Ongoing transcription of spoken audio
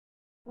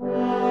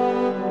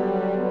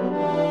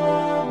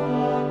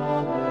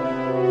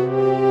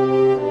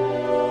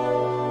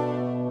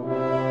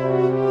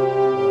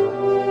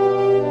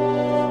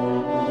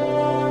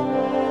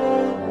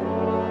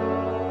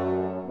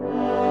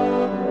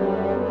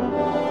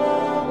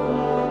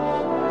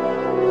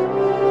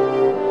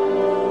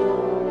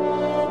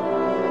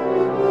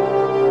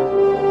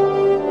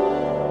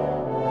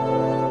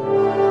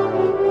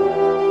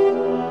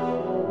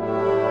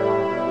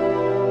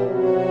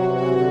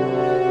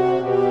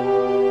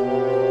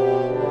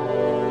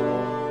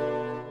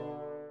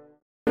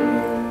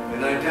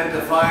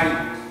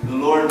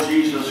Lord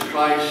Jesus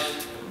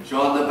Christ,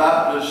 John the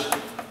Baptist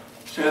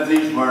said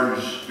these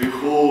words,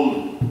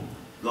 "Behold,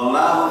 the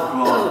Lamb of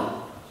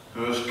God,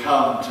 who has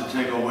come to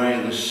take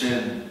away the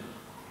sin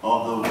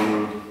of the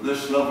world."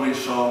 This lovely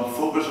song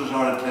focuses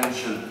our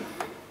attention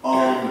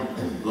on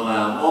the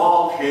Lamb.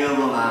 All hail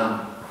the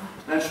Lamb.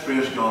 Let's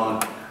praise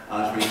God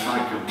as we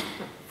thank Him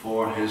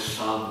for His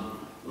Son,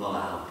 the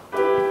Lamb.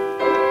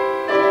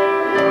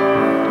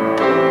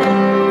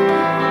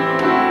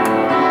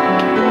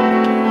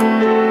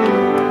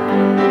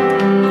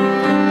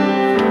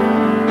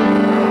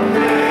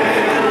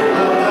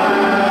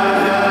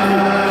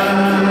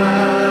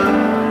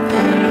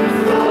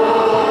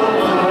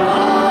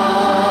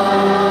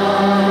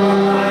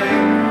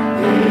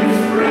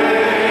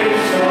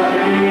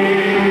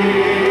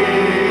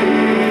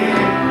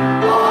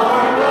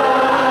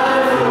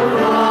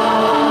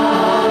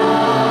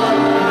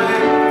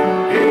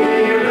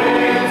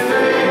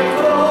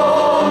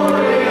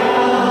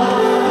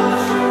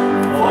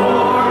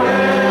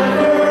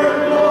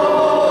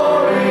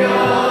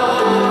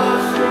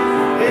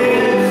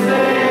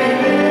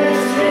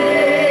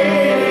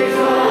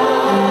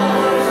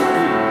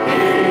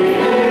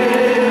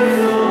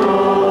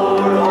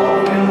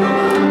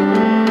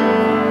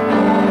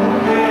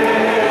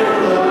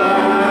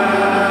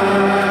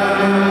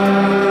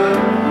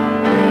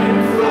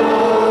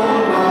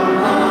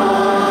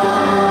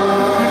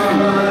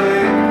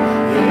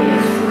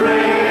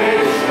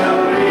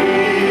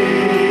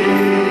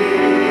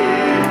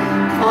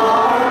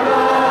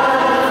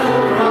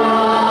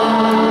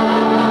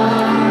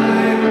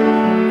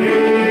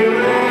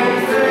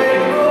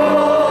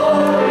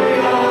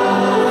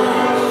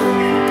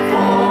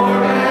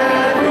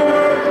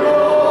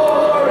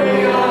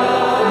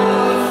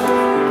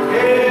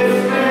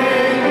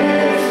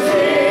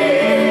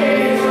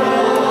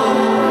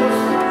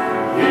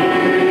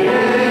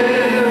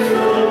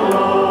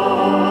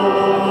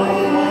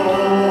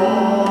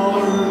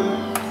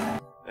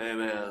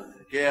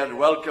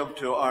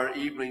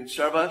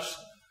 Service.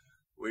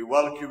 We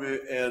welcome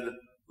you in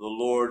the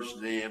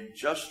Lord's name.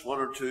 Just one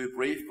or two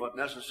brief but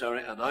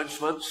necessary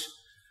announcements.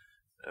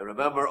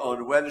 Remember,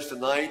 on Wednesday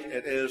night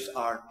it is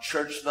our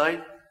church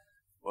night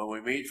when we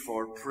meet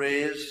for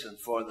praise and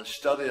for the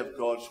study of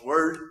God's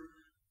Word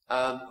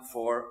and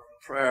for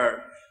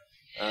prayer.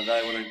 And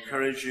I would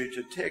encourage you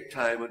to take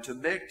time and to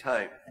make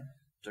time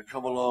to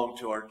come along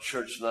to our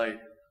church night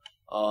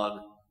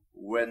on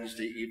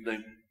Wednesday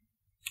evening.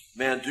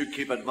 Men, do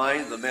keep in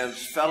mind the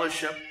men's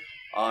fellowship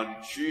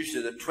on Tuesday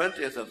the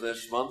 20th of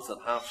this month at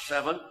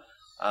 7:30,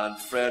 and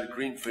Fred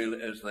Greenfield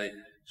is the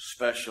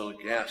special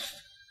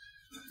guest.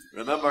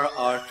 Remember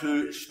our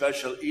two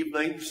special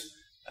evenings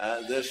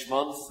this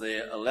month,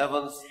 the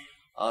 11th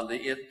and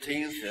the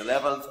 18th. The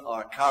 11th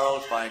are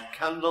carols by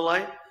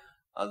candlelight,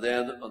 and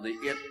then on the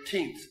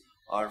 18th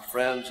our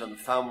friends and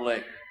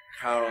family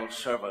carol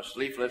service.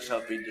 Leaflets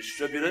have been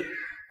distributed.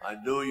 I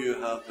know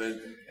you have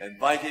been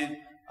invited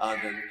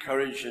and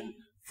encouraging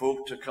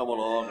folk to come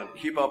along and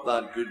keep up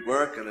that good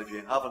work. And if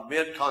you haven't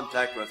made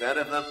contact with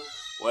any of them,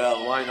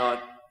 well, why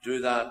not do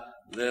that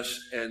this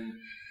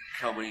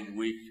incoming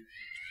week?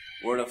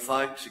 Word of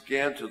thanks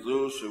again to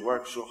those who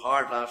worked so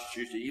hard last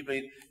Tuesday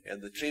evening in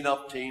the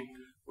clean-up team.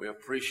 We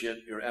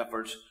appreciate your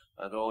efforts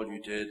and all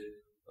you did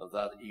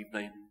that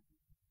evening.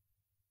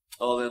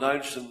 All the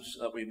announcements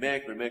that we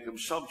make them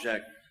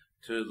subject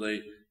to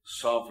the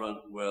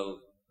sovereign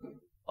will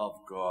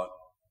of God.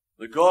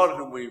 The God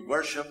whom we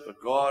worship, the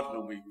God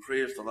whom we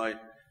praise tonight,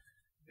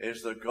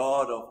 is the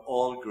God of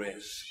all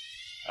grace.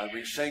 And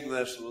we sing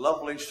this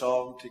lovely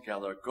song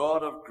together.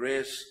 God of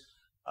grace,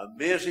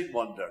 amazing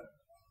wonder,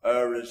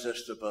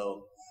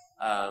 irresistible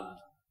and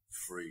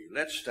free.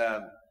 Let's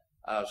stand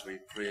as we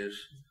praise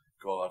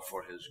God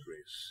for His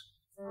grace.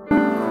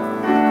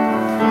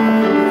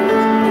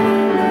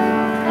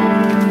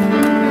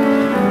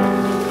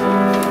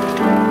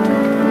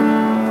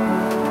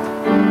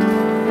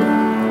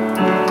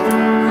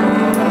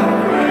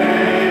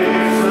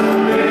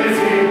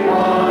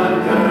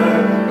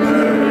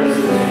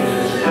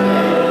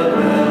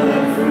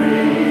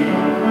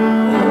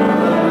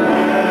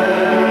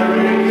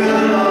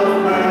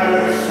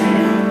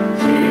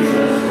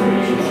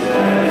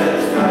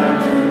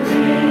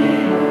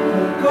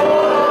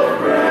 God of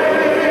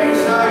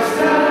grace, I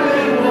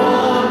stand in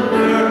wonder.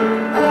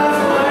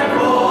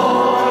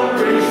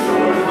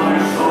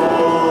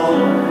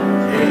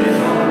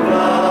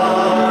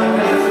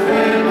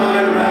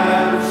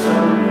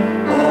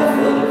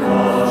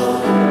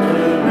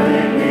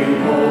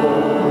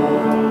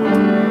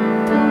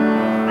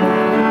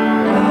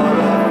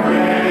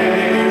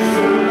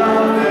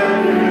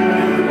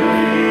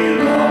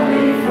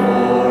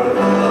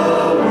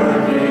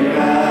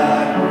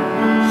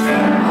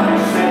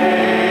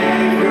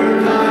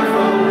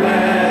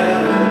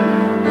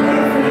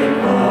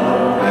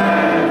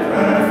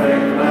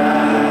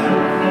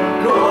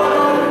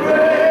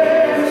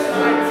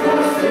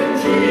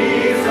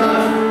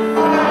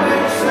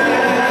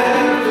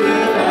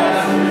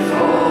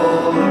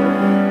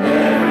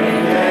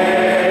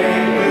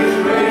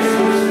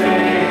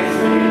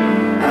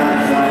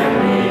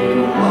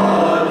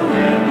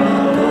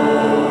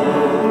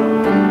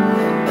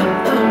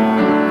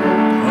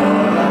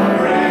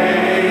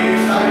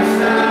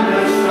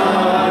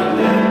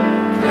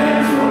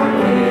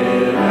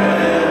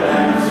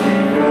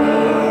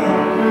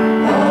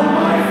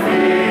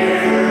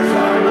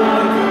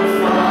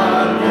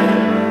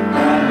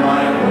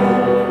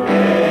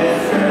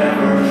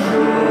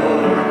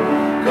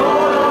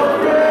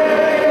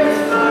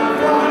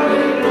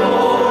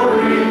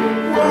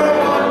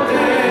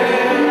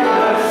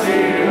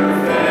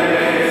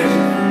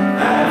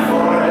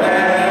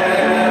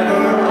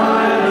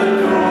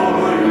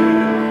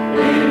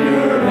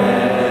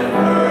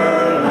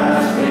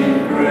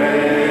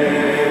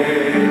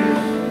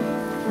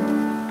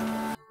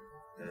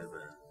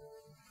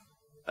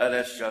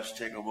 let's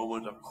take a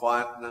moment of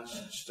quietness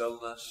and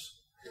stillness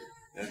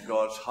in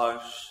God's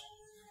house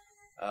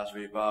as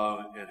we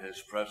bow in His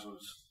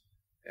presence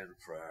in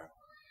prayer.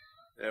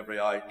 Every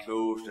eye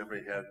closed,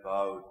 every head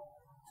bowed,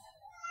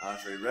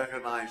 as we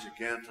recognize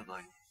again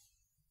tonight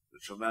the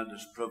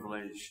tremendous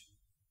privilege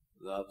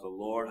that the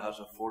Lord has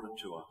afforded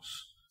to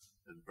us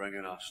in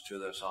bringing us to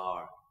this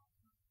hour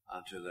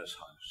and to this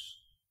house.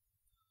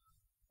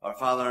 Our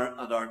Father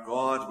and our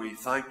God, we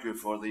thank you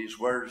for these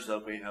words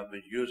that we have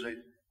been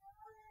using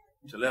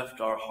to lift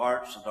our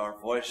hearts and our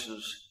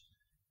voices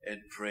in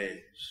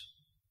praise.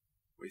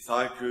 We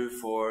thank you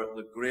for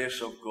the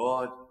grace of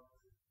God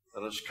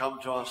that has come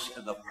to us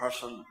in the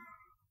person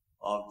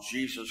of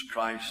Jesus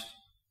Christ,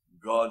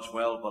 God's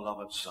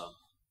well-beloved Son.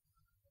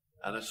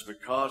 And it's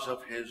because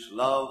of His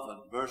love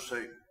and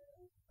mercy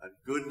and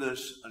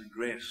goodness and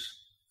grace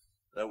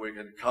that we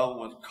can come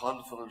with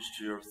confidence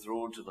to your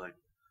throne tonight,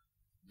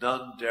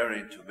 none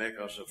daring to make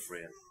us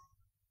afraid.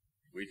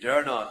 We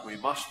dare not, we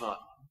must not,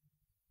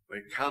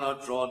 we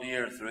cannot draw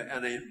near through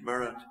any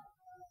merit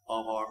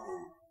of our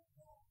own.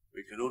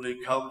 We can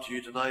only come to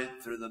you tonight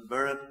through the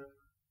merit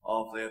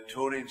of the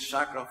atoning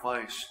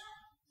sacrifice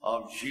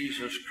of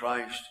Jesus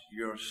Christ,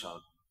 your Son.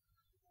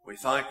 We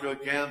thank you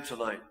again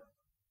tonight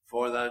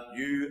for that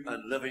new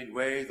and living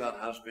way that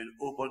has been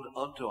opened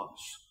unto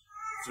us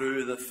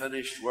through the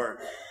finished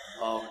work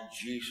of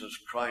Jesus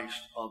Christ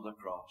on the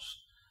cross.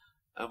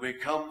 And we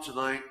come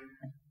tonight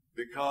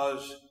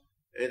because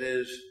it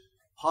is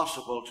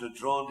possible to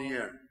draw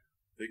near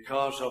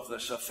because of the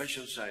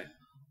sufficiency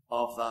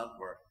of that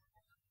work.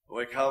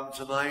 We come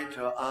tonight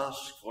to ask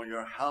for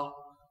your help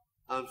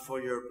and for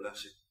your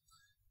blessing.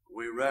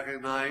 We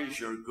recognize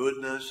your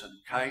goodness and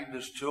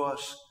kindness to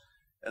us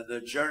in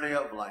the journey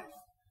of life.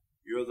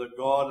 You're the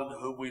God in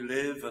whom we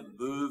live and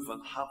move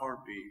and have our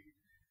being.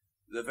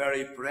 The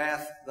very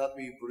breath that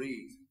we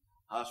breathe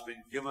has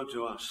been given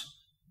to us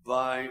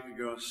by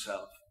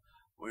yourself.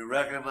 We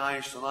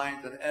recognize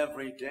tonight that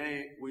every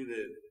day we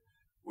live,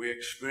 we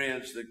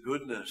experience the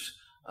goodness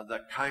and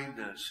the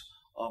kindness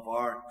of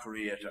our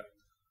Creator.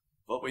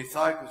 But we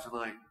thank you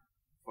tonight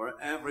for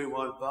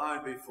everyone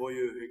bowed before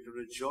you who can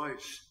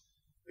rejoice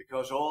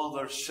because all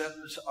their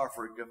sins are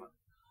forgiven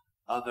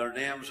and their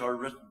names are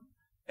written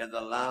in the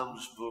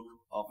Lamb's book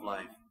of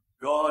life.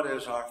 God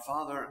is our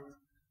Father,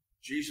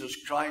 Jesus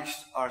Christ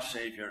our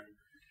Savior.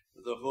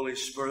 The Holy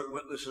Spirit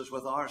witnesses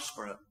with our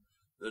spirit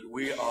that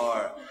we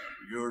are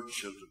your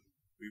children.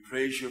 We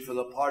praise you for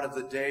the part of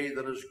the day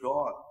that is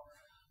gone,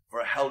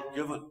 for help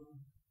given,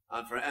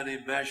 and for any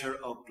measure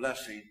of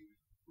blessing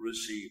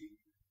received.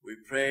 We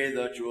pray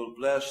that you will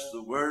bless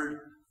the word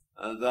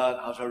that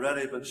has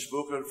already been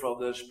spoken from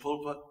this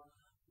pulpit,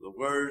 the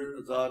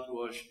word that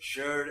was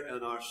shared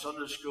in our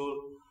Sunday school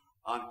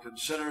and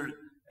considered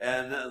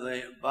in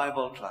the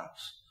Bible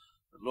class.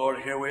 Lord,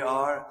 here we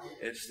are.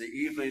 It's the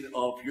evening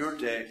of your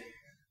day.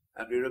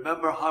 And we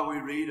remember how we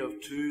read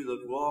of two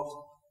that walked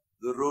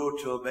the road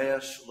to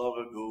Emmaus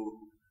long ago.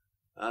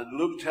 And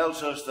Luke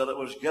tells us that it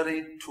was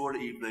getting toward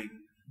evening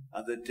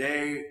and the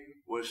day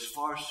was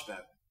far spent.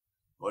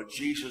 But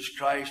Jesus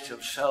Christ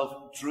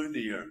himself drew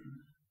near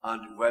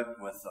and went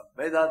with them.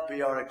 May that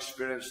be our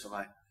experience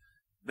tonight.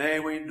 May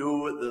we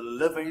know the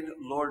living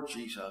Lord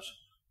Jesus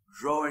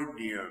drawing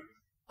near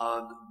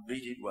and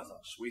meeting with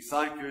us. We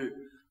thank you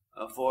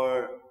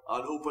for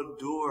an open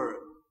door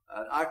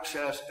and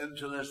access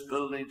into this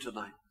building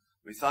tonight.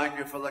 We thank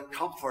you for the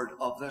comfort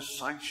of this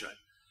sanctuary.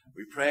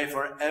 We pray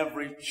for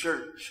every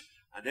church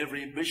and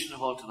every mission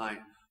hall tonight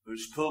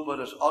whose pulpit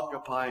is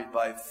occupied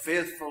by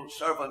faithful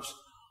servants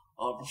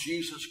of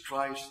Jesus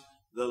Christ,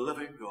 the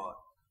living God.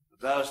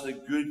 That as the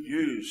good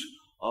news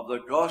of the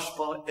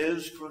gospel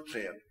is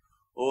proclaimed,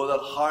 oh, that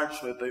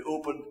hearts would be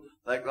opened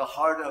like the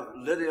heart of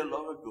Lydia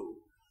long ago,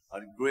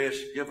 and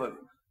grace given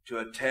to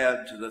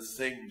attend to the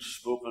things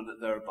spoken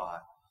thereby.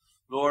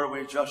 Lord,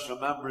 we just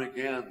remember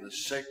again the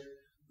sick,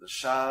 the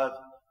sad,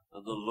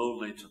 and the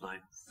lonely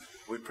tonight.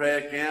 We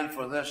pray again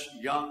for this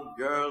young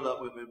girl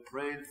that we've been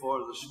praying for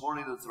this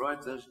morning and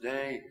throughout this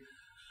day.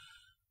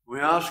 We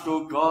ask,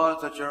 O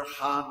God, that your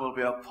hand will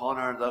be upon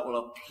her, that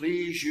will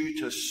please you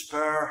to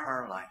spare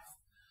her life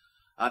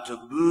and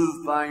to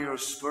move by your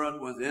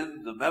Spirit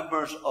within the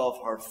members of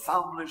her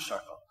family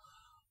circle.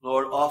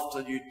 Lord,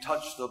 often you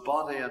touch the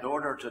body in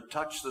order to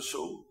touch the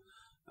soul.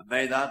 And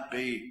may that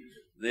be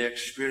the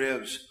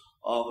experience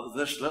of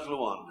this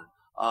little one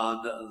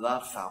and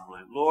that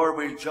family. Lord,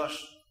 we just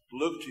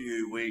look to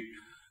you. We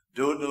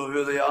don't know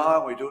who they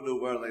are. We don't know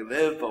where they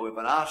live, but we've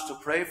been asked to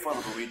pray for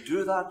them. And we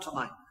do that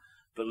tonight,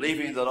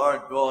 believing that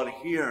our God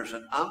hears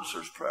and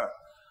answers prayer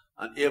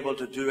and able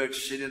to do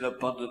exceeding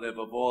abundantly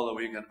above all that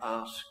we can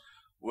ask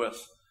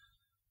with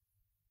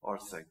or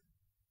think.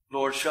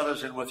 Lord, shut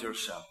us in with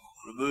yourself.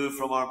 Remove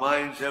from our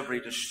minds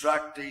every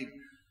distracting,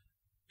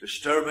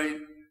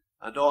 disturbing,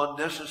 and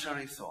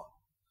unnecessary thought.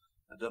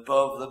 And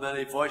above the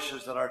many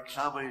voices that are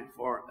clamoring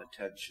for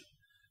attention,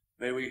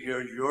 may we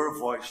hear your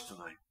voice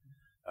tonight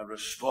and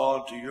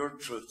respond to your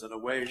truth in a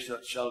way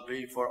that shall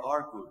be for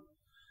our good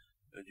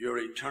and your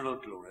eternal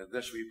glory. And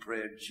this we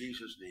pray in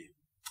Jesus' name.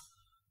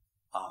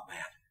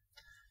 Amen.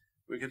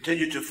 We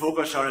continue to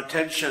focus our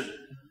attention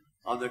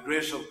on the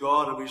grace of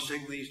God, and we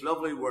sing these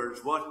lovely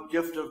words, "What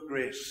gift of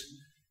grace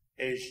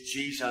is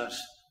Jesus,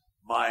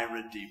 my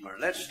Redeemer."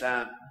 Let's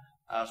stand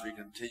as we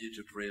continue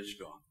to praise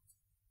God.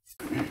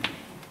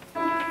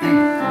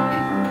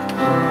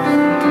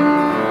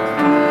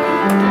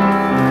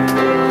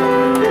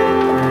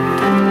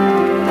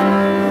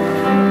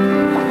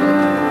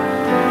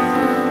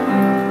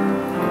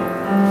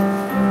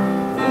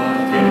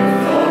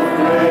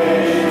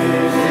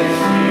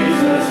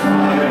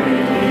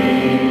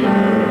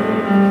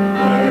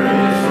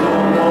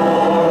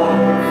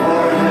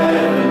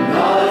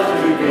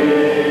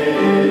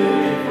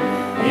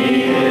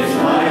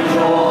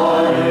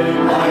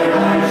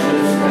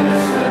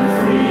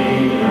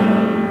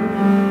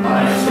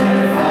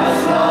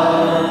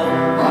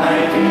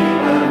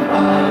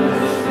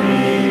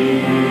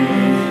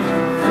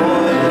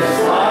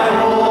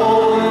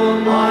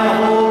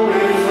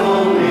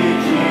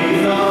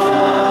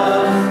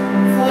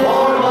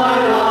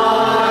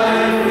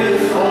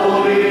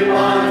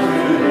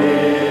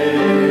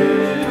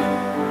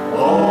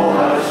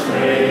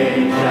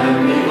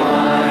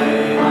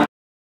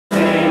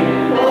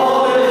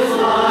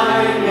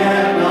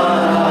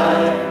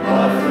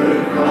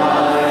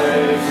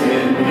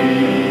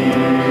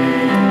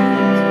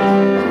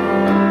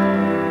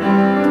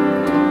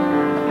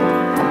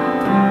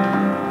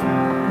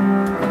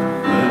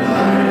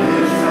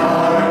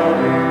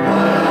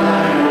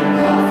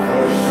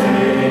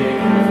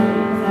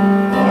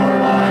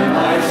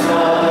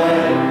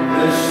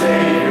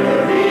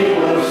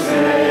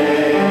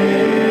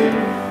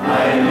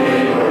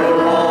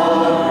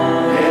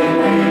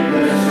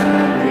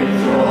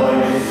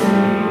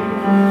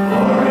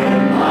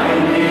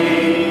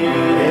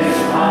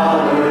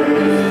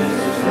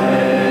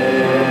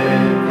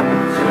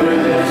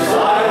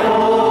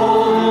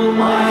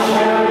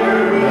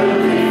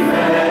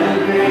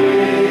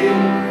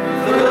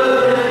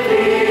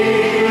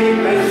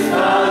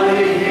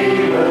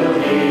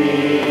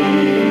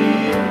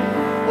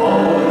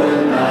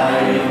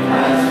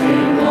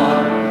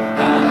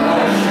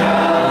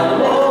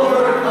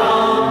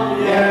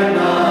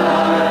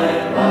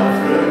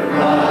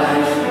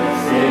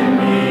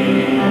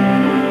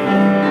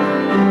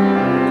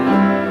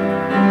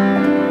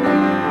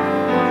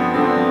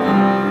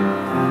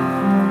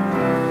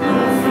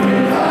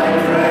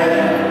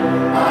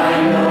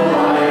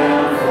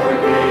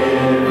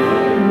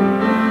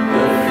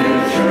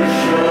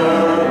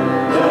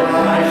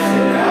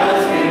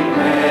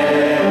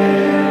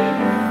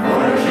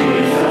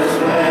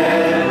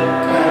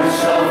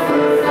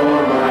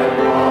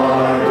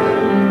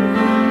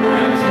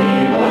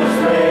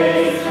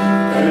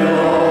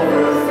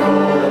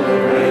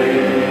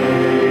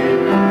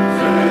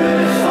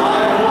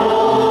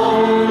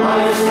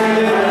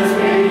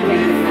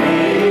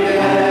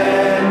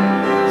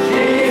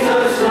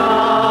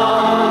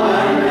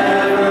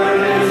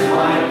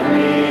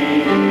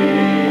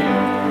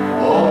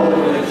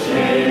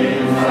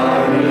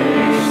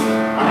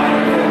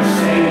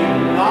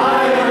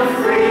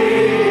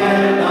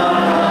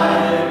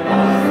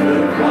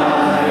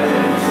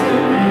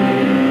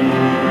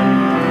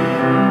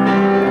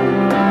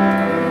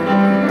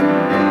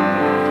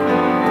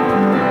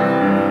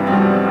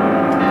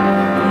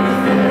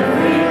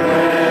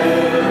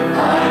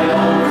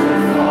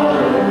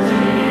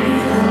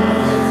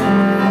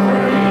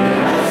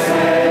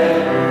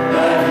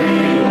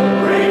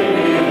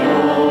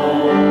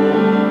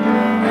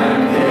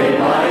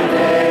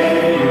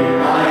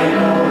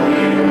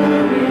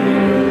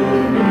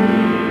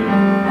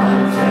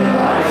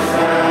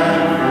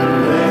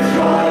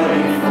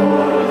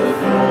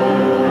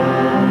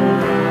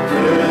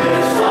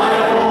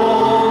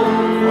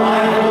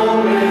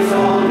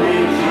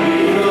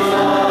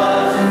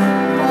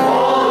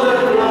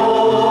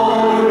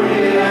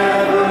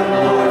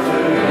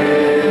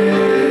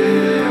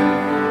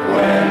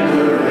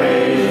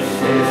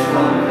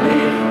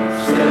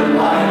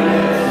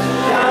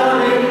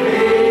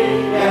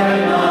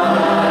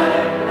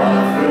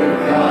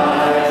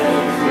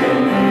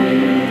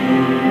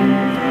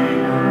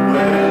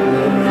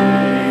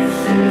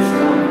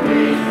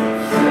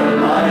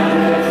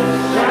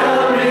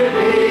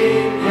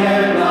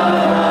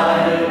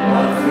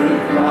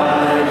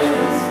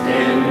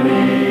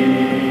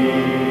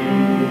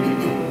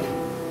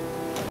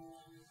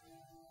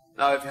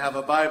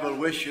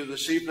 With you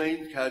this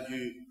evening, can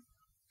you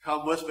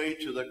come with me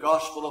to the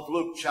Gospel of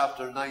Luke,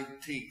 chapter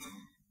 19.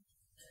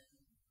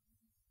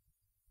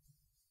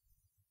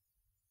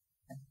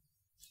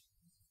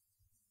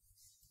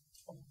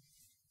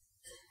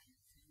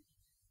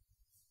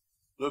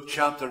 Luke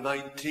chapter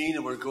 19,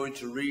 and we're going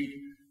to read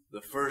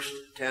the first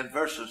 10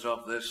 verses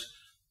of this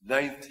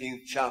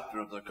 19th chapter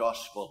of the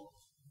Gospel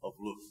of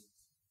Luke.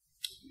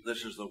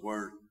 This is the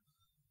word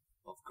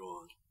of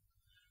God.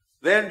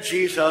 Then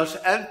Jesus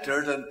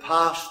entered and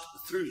passed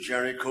through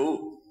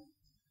Jericho.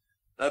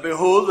 Now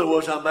behold, there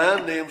was a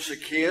man named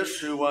Zacchaeus,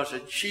 who was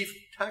a chief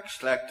tax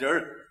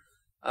collector,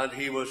 and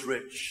he was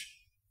rich.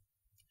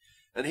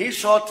 And he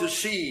sought to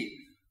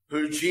see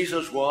who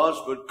Jesus was,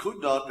 but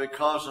could not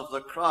because of the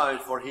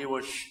crowd, for he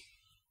was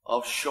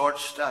of short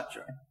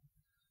stature.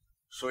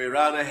 So he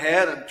ran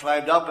ahead and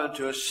climbed up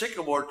into a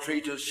sycamore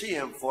tree to see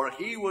him, for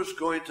he was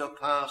going to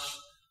pass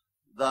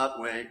that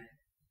way.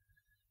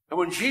 And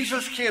when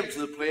Jesus came to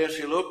the place,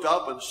 he looked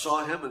up and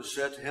saw him and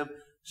said to him,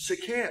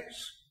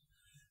 Zacchaeus,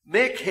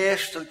 make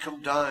haste and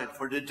come down,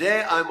 for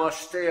today I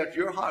must stay at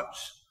your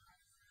house.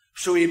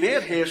 So he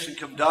made haste and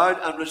came down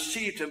and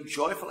received him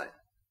joyfully.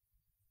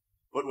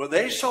 But when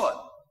they saw it,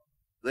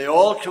 they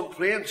all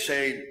complained,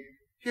 saying,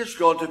 he is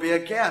gone to be a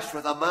guest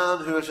with a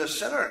man who is a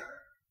sinner.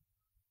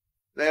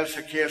 Then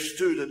Zacchaeus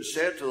stood and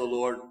said to the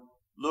Lord,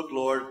 look,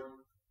 Lord,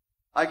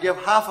 I give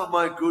half of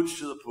my goods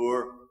to the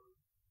poor,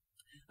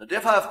 and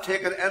if I have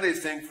taken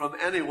anything from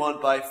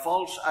anyone by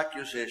false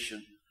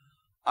accusation,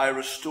 I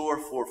restore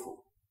fourfold.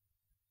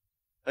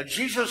 And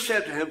Jesus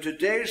said to him,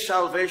 today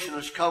salvation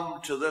has come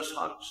to this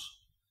house,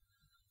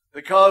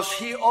 because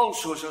he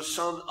also is a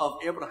son of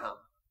Abraham.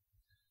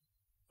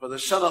 For the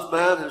Son of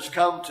Man has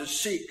come to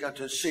seek and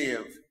to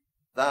save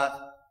that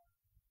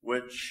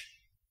which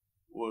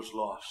was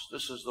lost.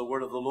 This is the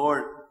word of the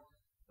Lord,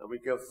 and we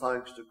give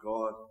thanks to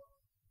God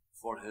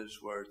for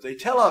his word. They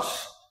tell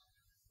us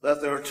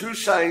that there are two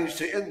signs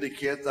to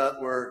indicate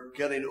that we're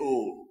getting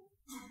old.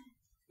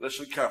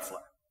 Listen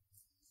carefully.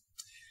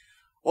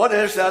 One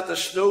is that the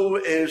snow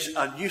is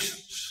a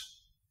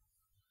nuisance,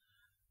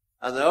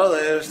 and the other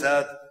is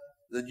that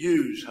the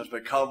news has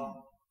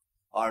become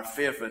our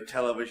favorite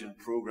television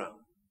program.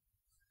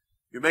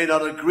 You may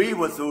not agree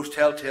with those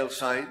telltale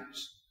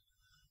signs,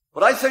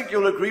 but I think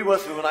you'll agree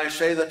with me when I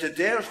say that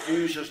today's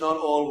news is not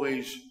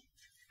always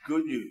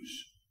good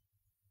news,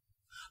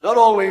 not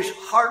always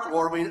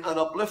heartwarming and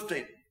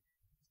uplifting.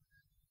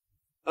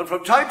 And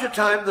from time to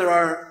time, there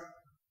are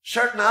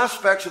certain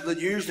aspects of the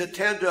news that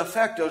tend to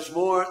affect us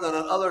more than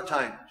at other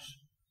times.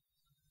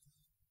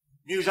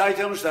 News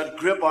items that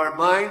grip our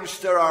minds,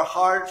 stir our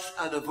hearts,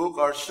 and evoke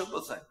our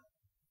sympathy.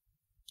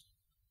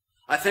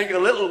 I think a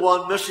little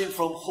one missing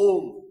from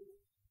home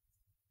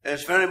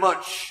is very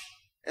much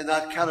in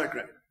that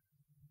category.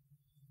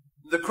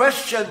 The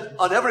question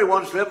on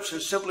everyone's lips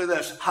is simply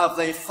this: have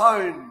they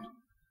found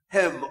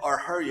him or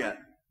her yet?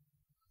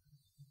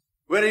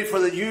 Waiting for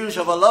the news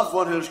of a loved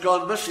one who's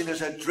gone missing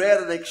is a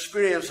dreaded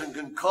experience and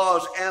can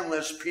cause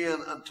endless pain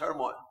and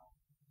turmoil.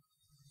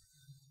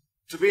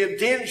 To be in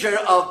danger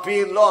of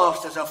being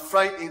lost is a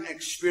frightening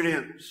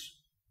experience.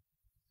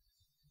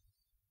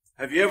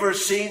 Have you ever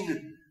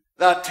seen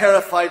that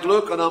terrified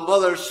look on a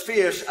mother's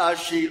face as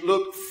she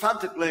looked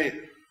frantically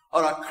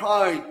on a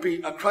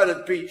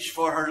crowded beach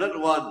for her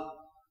little one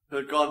who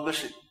had gone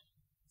missing?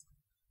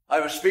 I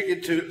was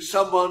speaking to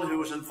someone who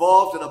was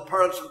involved in a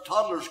parents and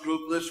toddlers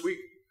group this week,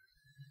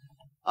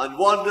 and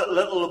one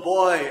little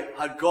boy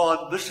had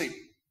gone missing.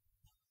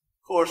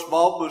 Of course,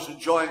 Mom was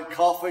enjoying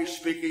coffee,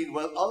 speaking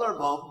with other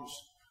moms,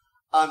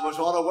 and was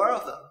unaware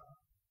of them.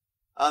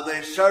 And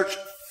they searched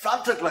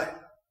frantically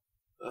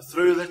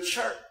through the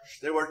church.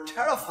 They were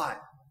terrified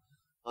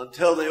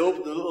until they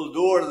opened the little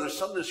door to the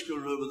Sunday school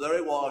room, and there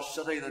he was,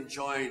 sitting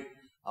enjoying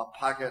a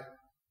packet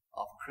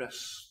of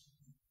crisps.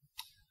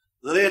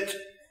 The late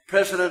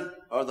President,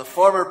 or the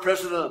former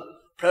President,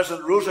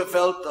 President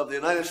Roosevelt of the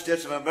United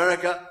States of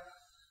America,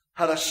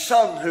 had a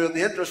son who, in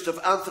the interest of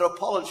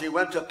anthropology,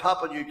 went to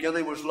Papua New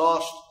Guinea, was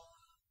lost,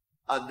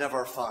 and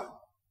never found.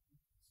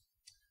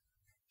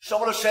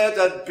 Someone has said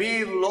that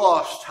being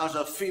lost has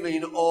a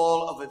feeling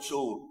all of its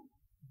own.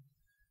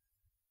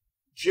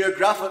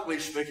 Geographically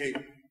speaking,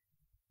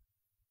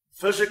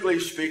 physically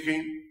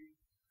speaking,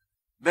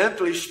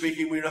 mentally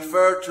speaking, we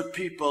refer to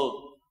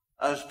people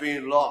as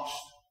being lost.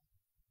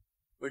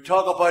 We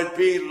talk about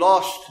being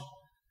lost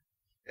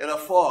in a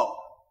fog.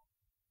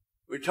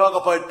 We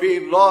talk about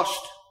being lost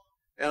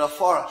in a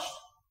forest.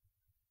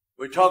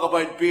 We talk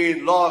about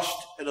being lost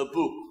in a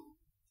book.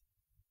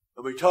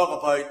 And we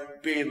talk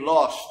about being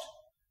lost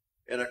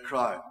in a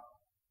crowd.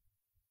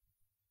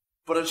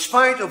 But in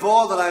spite of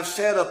all that I've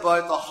said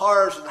about the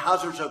horrors and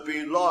hazards of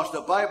being lost,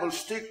 the Bible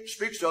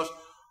speaks to us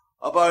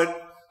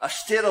about a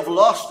state of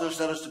lostness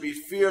that is to be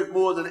feared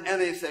more than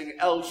anything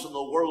else in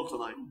the world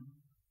tonight.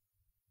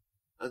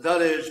 And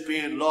that is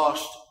being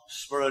lost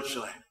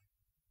spiritually.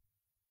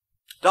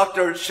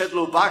 Dr.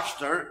 Sidlow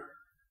Baxter,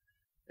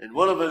 in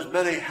one of his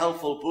many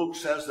helpful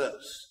books, says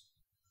this: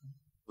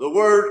 the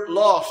word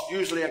lost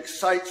usually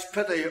excites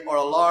pity or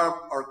alarm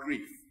or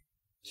grief.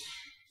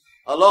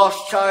 A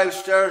lost child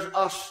stirs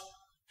us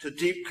to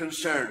deep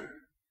concern.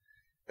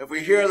 If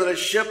we hear that a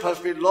ship has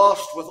been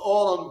lost with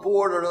all on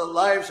board, or that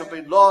lives have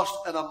been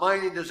lost in a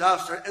mining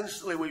disaster,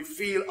 instantly we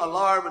feel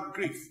alarm and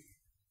grief.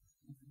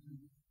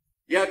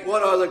 Yet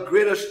what are the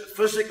greatest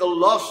physical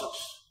losses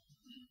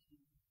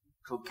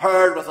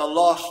compared with a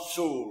lost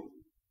soul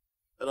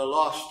in a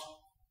lost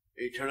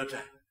eternity?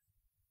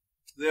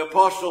 The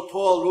Apostle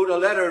Paul wrote a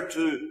letter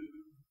to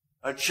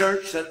a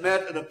church that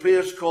met in a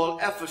place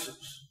called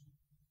Ephesus.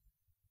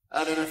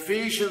 And in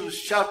Ephesians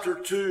chapter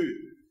 2,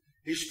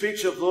 he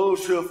speaks of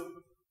those who have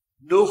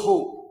no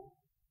hope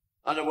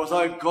and are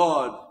without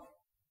God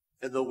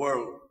in the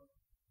world.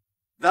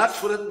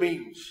 That's what it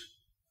means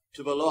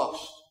to be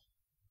lost,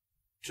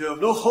 to have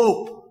no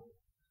hope,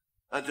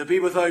 and to be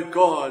without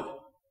God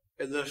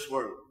in this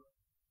world.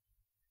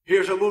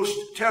 Here's a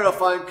most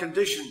terrifying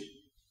condition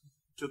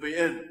to be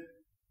in.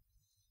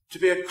 To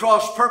be at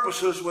cross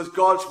purposes with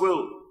God's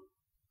will.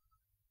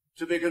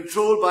 To be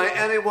controlled by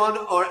anyone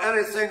or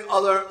anything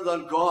other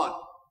than God.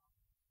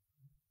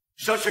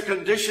 Such a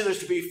condition is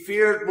to be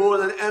feared more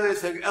than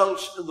anything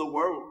else in the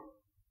world.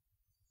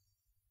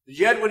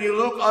 Yet when you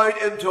look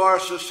out into our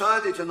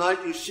society tonight,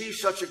 you see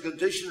such a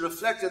condition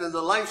reflected in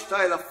the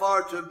lifestyle of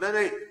far too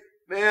many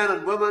men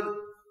and women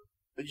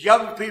and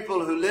young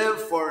people who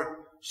live for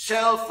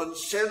self and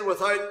sin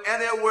without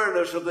any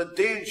awareness of the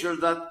danger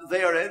that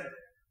they are in.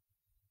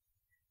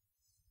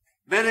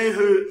 Many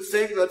who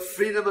think that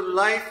freedom in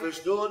life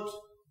is known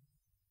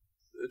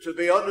to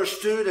be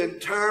understood in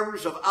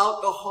terms of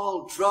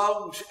alcohol,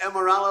 drugs,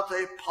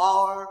 immorality,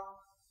 power,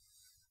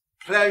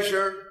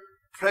 pleasure,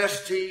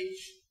 prestige,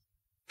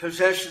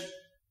 possession.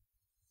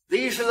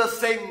 These are the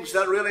things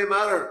that really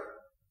matter.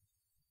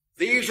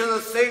 These are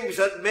the things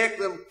that make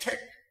them tick.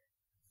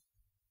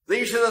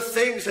 These are the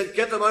things that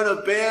get them out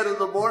of bed in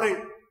the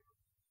morning.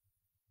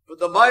 But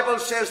the Bible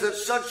says that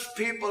such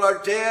people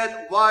are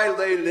dead while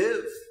they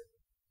live.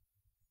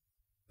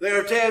 They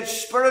are dead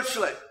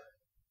spiritually.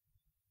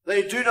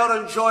 They do not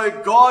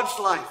enjoy God's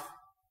life.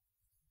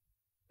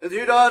 They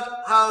do not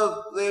have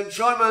the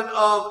enjoyment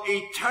of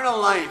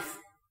eternal life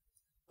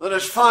that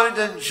is found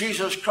in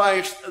Jesus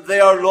Christ. They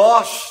are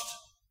lost.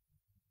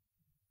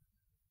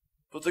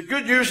 But the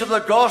good news of the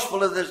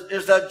gospel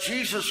is that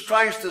Jesus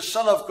Christ, the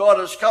Son of God,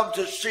 has come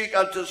to seek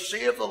and to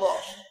save the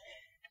lost.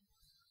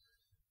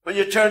 When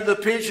you turn the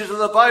pages of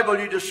the Bible,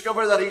 you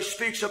discover that he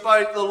speaks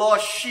about the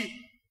lost sheep.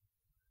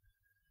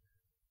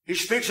 He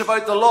speaks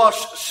about the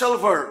lost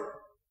silver.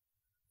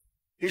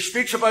 He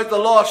speaks about the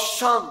lost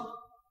son.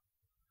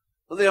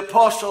 And the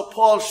Apostle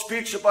Paul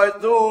speaks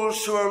about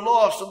those who are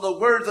lost. And the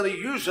word that he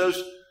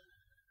uses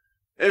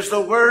is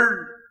the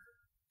word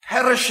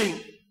perishing.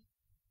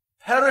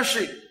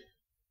 Perishing.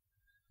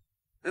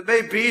 It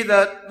may be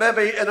that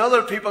maybe in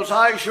other people's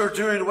eyes you're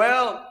doing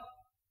well.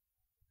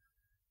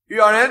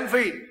 You are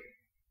envied.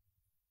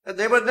 And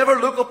they would never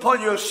look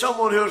upon you as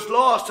someone who is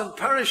lost and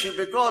perishing.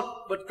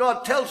 But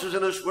God tells us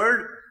in his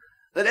word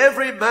that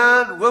every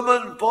man,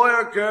 woman, boy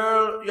or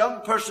girl, young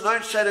person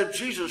outside of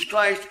Jesus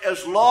Christ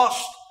is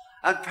lost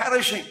and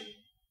perishing.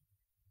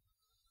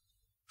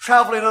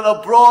 Traveling on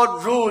a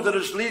broad road that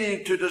is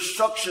leading to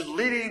destruction,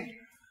 leading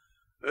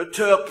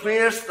to a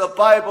place the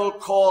Bible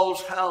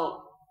calls hell.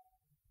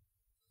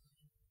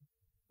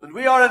 And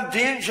we are in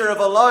danger of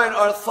allowing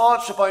our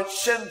thoughts about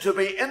sin to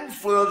be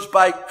influenced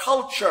by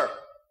culture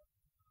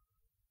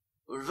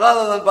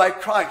rather than by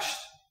Christ.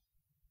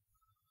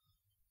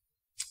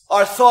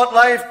 Our thought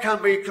life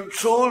can be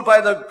controlled by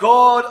the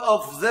God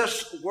of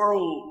this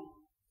world.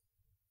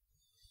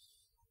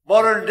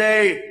 Modern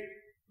day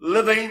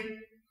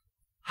living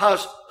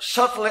has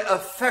subtly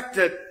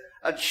affected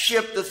and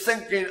shaped the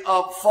thinking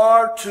of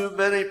far too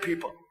many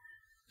people.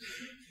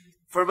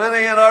 For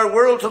many in our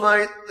world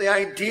tonight, the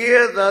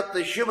idea that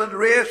the human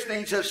race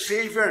needs a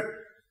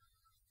Savior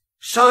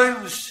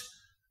sounds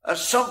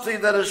as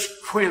something that is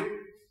quaint.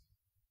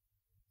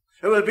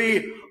 It would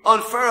be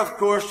unfair, of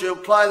course, to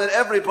imply that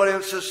everybody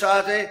in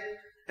society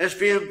is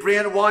being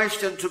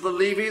brainwashed into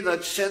believing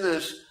that sin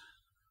is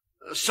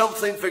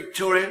something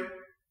Victorian.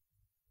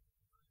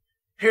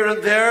 Here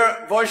and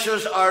there,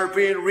 voices are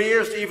being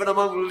raised even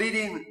among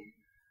leading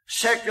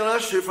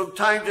secularists who from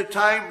time to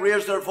time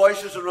raise their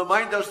voices and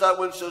remind us that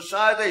when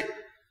society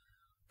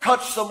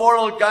cuts the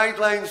moral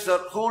guidelines that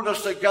hold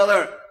us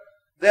together,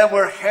 then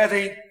we're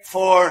heading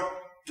for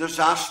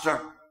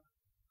disaster.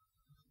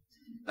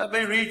 Let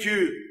me read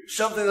you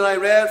something that I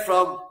read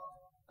from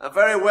a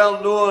very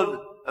well-known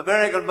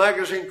American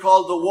magazine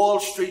called the Wall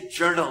Street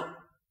Journal.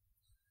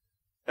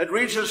 It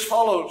reads as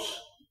follows.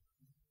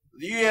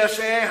 The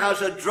USA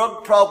has a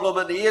drug problem,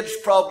 an AIDS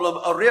problem,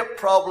 a rape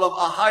problem,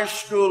 a high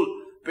school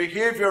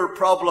behavior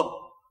problem.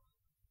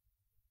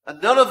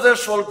 And none of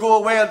this will go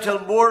away until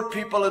more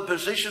people in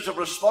positions of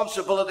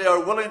responsibility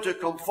are willing to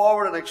come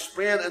forward and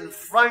explain in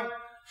frank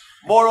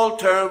moral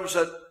terms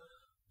that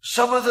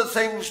some of the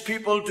things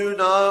people do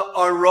now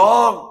are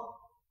wrong.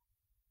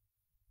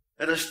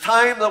 It is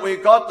time that we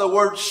got the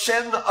word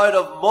sin out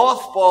of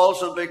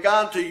mothballs and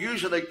began to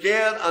use it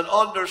again and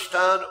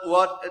understand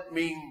what it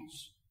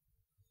means.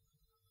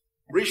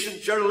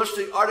 Recent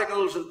journalistic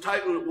articles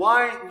entitled,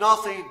 "Why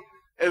Nothing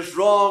is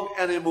Wrong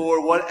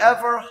Anymore.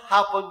 Whatever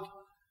Happened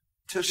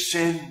to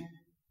Sin?"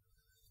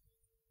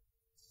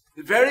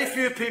 Very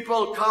few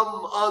people come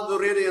on the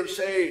radio and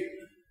say,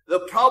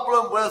 the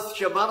problem with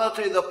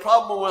humanity, the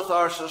problem with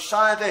our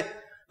society,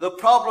 the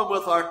problem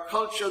with our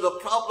culture, the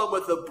problem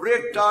with the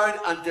breakdown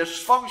and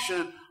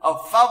dysfunction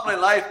of family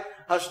life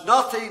has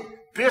nothing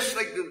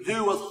basically to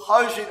do with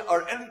housing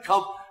or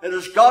income. It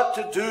has got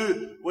to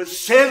do with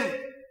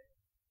sin.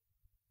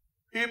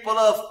 People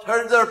have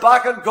turned their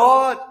back on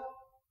God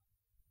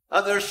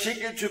and they're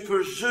seeking to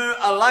pursue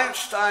a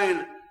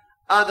lifestyle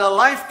and a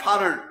life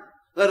pattern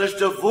that is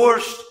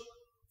divorced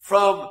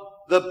from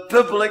the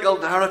biblical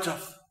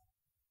narrative.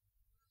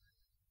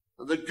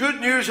 And the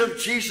good news of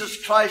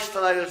Jesus Christ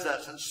tonight is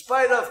this: in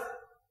spite of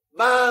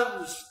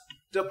man's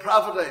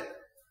depravity,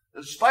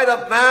 in spite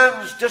of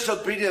man's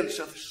disobedience,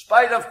 in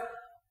spite of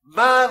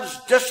man's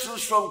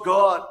distance from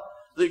God,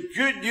 the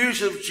good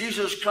news of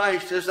Jesus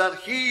Christ is that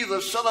He,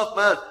 the Son of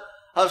Man,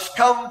 has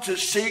come to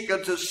seek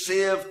and to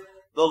save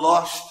the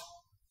lost.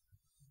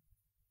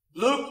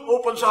 Luke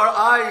opens our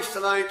eyes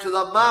tonight to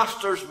the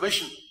Master's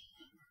mission.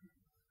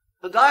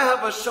 And I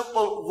have a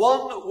simple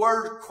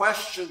one-word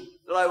question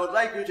that I would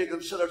like you to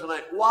consider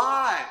tonight.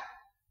 Why?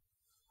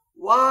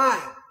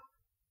 Why?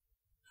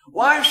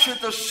 Why should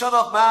the Son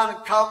of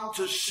Man come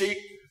to seek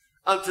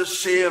and to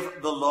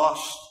save the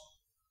lost?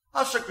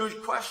 That's a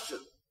good question.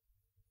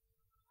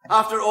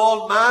 After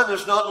all, man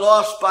is not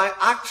lost by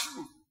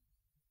accident,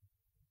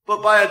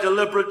 but by a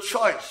deliberate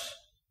choice.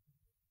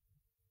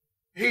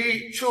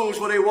 He chose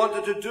what he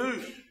wanted to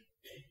do.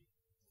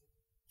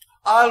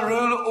 I'll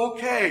rule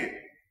okay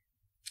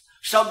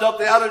summed up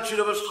the attitude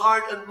of his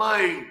heart and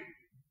mind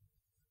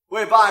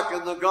way back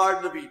in the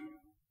Garden of Eden.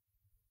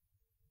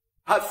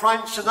 Had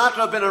Frank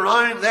Sinatra been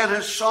around, then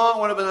his song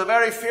would have been a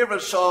very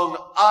favorite song,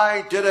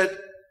 I Did It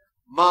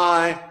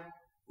My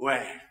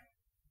Way.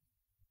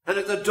 And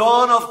at the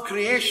dawn of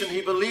creation,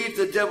 he believed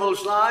the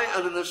devil's lie,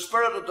 and in a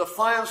spirit of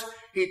defiance,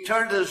 he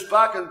turned his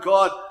back on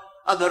God,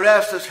 and the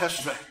rest is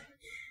history.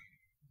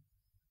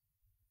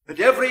 But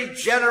every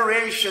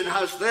generation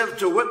has lived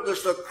to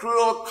witness the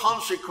cruel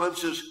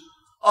consequences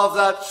of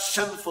that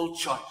sinful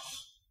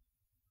choice.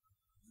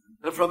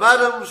 And from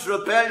Adam's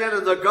rebellion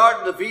in the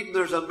Garden of Eden,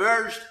 there's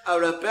emerged a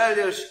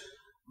rebellious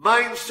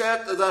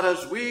mindset that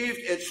has weaved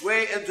its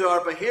way into our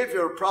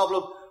behavioral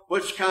problem,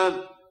 which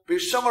can be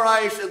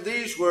summarized in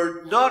these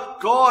words: not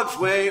God's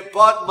way,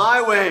 but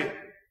my way.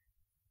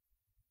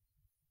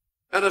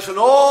 And it's an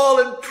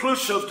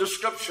all-inclusive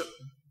description.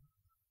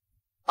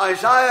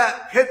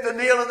 Isaiah hit the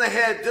nail on the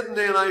head, didn't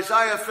he, in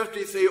Isaiah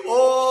 53?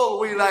 All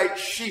we like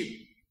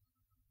sheep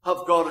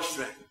have gone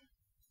astray.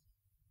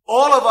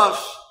 All of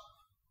us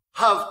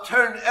have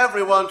turned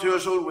everyone to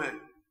his own way.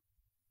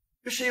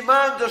 You see,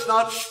 man does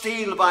not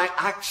steal by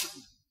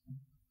accident.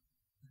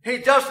 He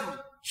doesn't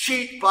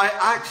cheat by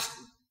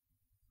accident.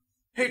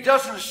 He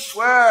doesn't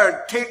swear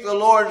and take the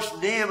Lord's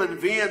name in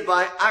vain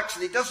by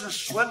accident. He doesn't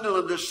swindle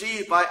and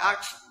deceive by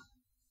accident.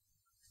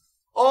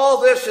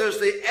 All this is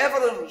the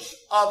evidence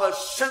of a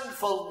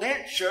sinful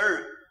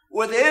nature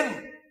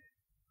within.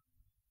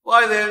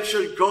 Why then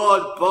should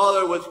God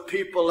bother with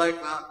people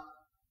like that?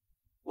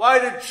 Why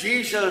did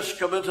Jesus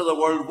come into the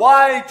world?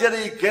 Why did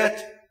he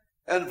get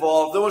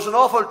involved? There was an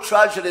awful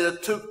tragedy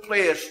that took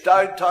place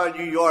downtown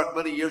New York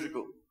many years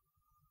ago.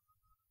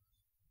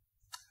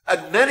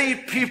 And many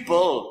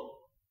people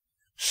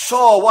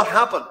saw what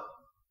happened.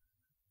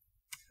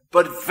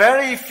 But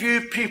very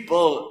few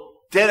people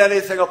did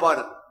anything about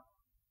it.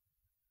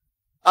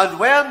 And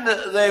when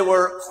they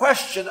were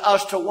questioned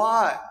as to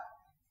why,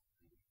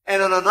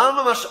 in an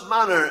anonymous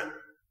manner,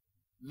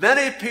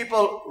 many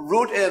people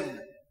wrote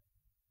in,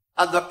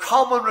 and the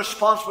common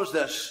response was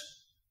this: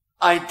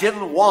 I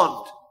didn't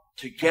want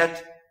to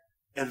get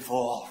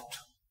involved.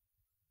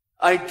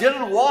 I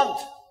didn't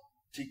want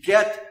to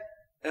get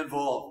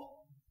involved.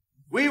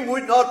 We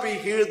would not be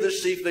here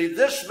this evening.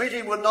 This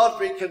meeting would not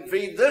be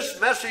convened.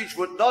 This message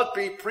would not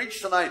be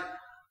preached tonight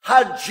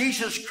had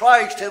Jesus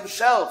Christ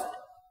himself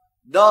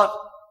not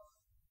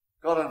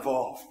got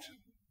involved.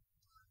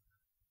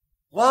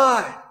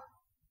 Why?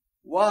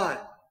 Why?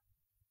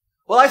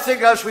 Well, I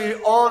think as we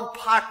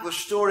unpack the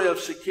story of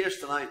Zacchaeus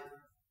tonight,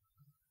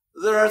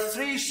 there are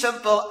three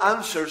simple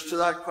answers to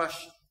that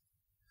question.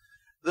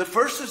 The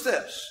first is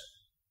this: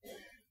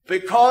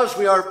 because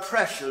we are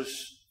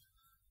precious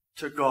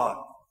to God.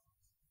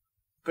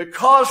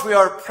 Because we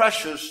are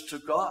precious to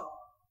God.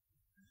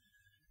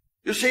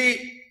 You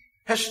see,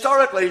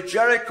 historically,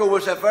 Jericho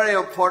was a very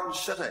important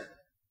city.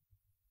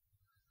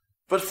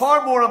 But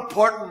far more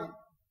important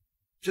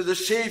to the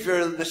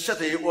Savior in the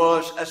city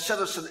was a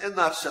citizen in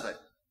that city.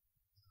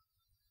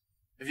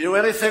 If you know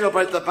anything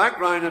about the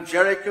background of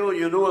Jericho,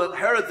 you know that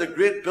Herod the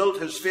Great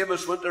built his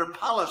famous winter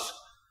palace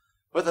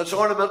with its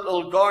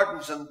ornamental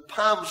gardens and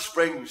palm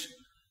springs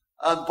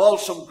and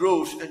balsam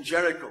groves in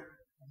Jericho.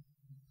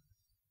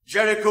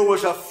 Jericho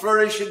was a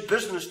flourishing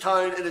business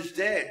town in its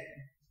day.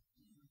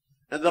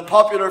 And the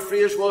popular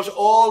phrase was,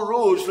 all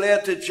roads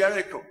led to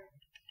Jericho.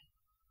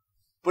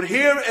 But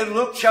here in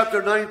Luke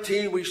chapter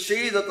 19, we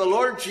see that the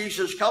Lord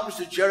Jesus comes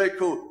to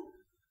Jericho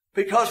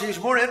because he's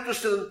more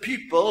interested in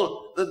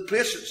people than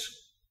places.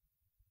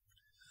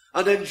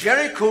 And in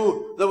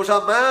Jericho, there was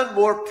a man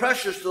more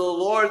precious to the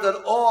Lord than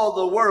all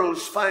the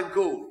world's fine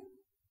gold.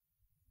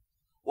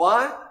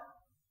 Why?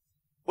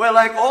 Well,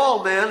 like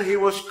all men, he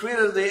was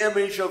created in the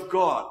image of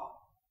God.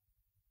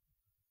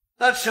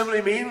 That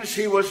simply means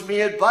he was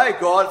made by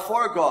God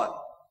for God.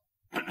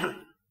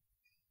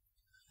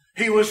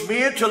 He was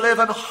made to live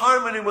in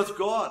harmony with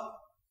God.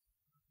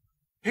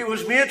 He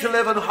was made to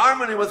live in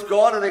harmony with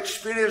God and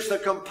experience the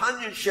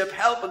companionship,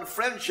 help, and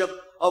friendship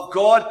of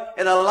God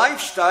in a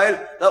lifestyle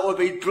that would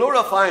be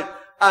glorifying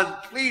and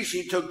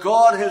pleasing to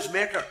God, his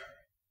Maker.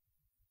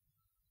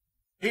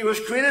 He was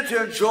created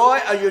to enjoy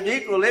a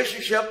unique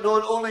relationship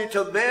known only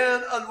to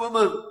men and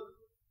women.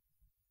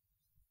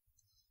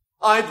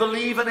 I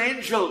believe in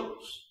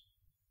angels.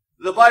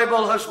 The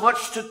Bible has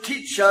much to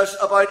teach us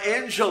about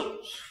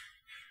angels.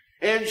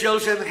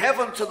 Angels in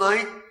heaven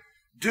tonight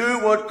do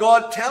what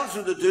God tells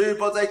them to do,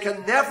 but they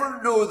can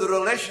never know the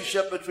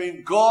relationship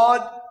between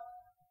God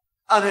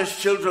and his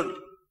children.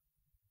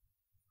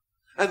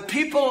 And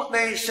people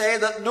may say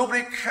that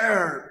nobody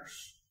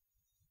cares.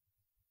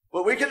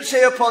 But we can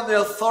say upon the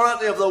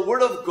authority of the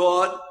Word of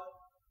God,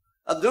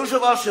 and those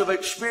of us who have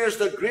experienced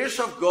the grace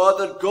of God,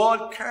 that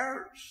God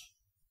cares.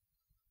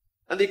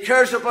 And he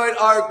cares about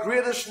our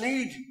greatest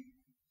need.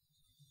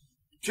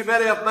 Too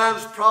many of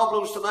man's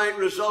problems tonight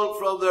result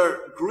from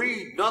their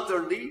greed, not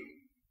their need.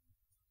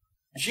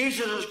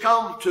 Jesus has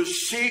come to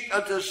seek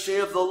and to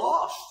save the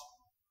lost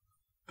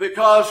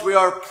because we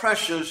are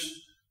precious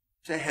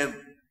to him.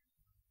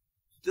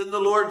 Didn't the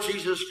Lord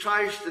Jesus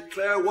Christ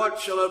declare, what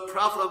shall it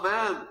profit a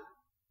man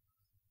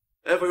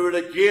if he were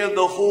to gain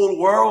the whole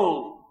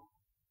world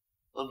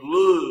and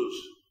lose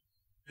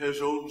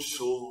his own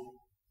soul?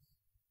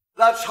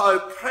 That's how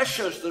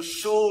precious the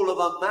soul of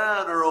a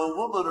man or a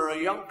woman or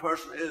a young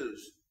person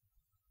is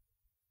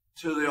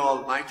to the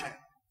Almighty.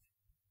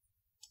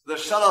 The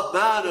Son of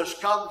Man has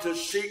come to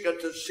seek and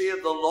to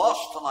save the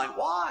lost tonight.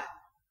 Why?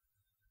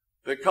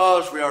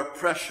 Because we are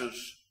precious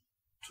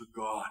to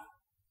God.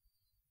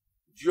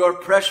 You are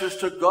precious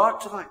to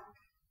God tonight.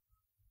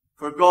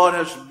 For God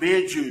has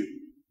made you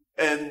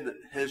in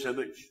his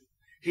image.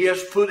 He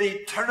has put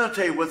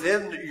eternity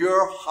within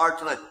your heart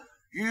tonight.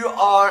 You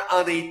are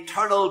an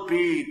eternal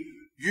being.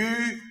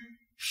 You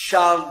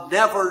shall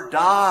never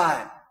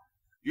die.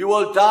 You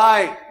will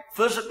die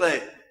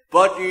physically,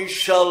 but you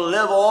shall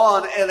live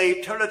on in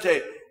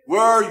eternity.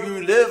 Where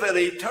you live in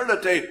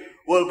eternity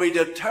will be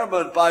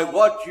determined by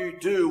what you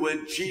do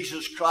with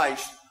Jesus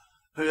Christ,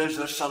 who is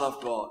the Son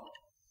of God.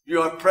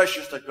 You are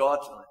precious to God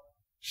tonight.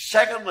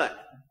 Secondly,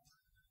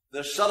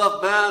 the Son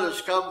of Man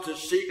has come to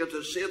seek and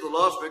to save the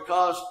lost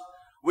because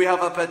we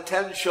have a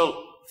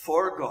potential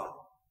for God.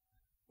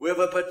 We have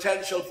a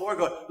potential for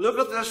God. Look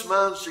at this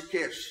man,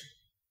 Zacchaeus.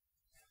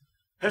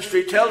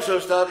 History tells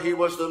us that he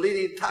was the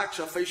leading tax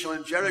official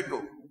in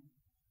Jericho.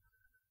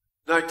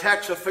 Now,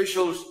 tax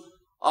officials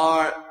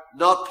are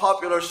not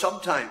popular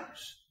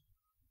sometimes,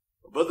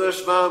 but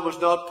this man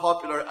was not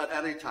popular at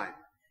any time.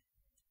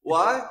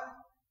 Why?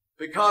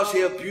 Because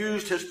he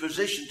abused his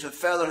position to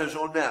feather his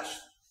own nest,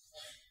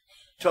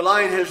 to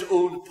line his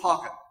own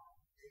pocket.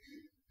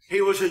 He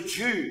was a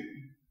Jew,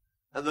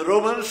 and the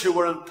Romans, who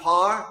were in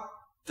power,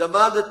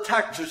 demanded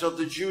taxes of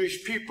the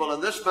Jewish people,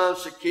 and this man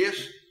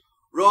Zacchaeus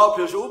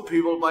robbed his own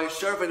people by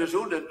serving his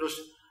own interests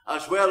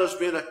as well as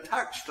being a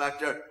tax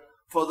collector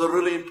for the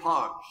ruling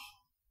powers.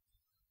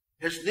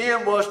 His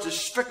name was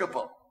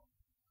despicable.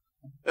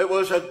 It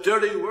was a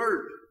dirty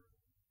word.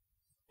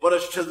 But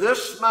it's to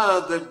this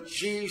man that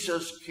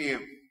Jesus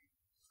came.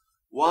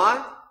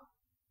 Why?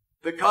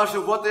 Because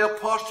of what the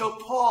Apostle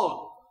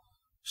Paul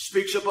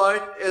speaks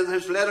about in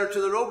his letter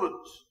to the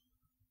Romans,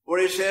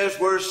 where he says,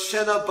 where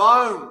sin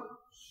abounds,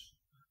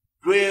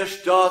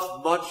 grace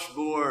doth much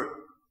more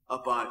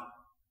abound.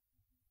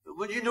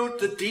 When you note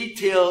the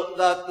detail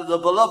that the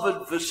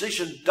beloved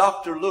physician,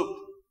 Dr. Luke,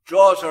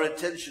 draws our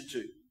attention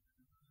to,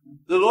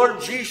 the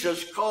Lord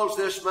Jesus calls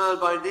this man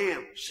by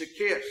name,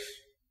 Zacchaeus.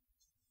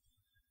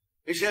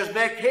 He says,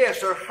 make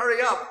haste or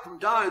hurry up, come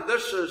down.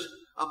 This is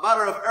a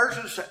matter of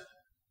urgency.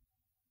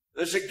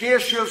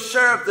 Zacchaeus, you have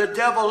served the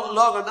devil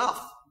long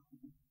enough.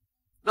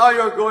 Now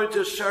you're going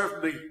to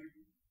serve me.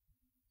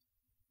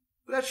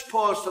 Let's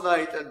pause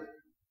tonight and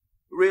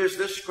raise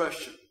this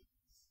question.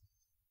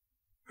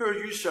 Who are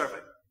you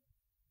serving?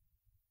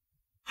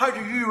 How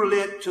do you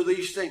relate to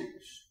these things?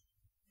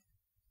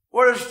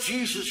 Where is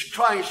Jesus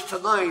Christ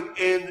tonight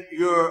in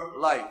your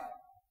life?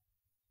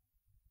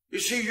 You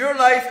see, your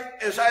life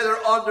is either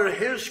under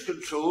his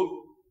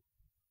control,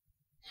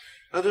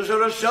 and as a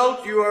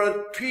result you are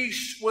at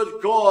peace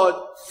with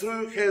God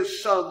through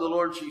his Son, the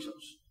Lord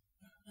Jesus.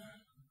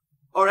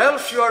 Or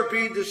else you are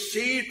being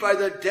deceived by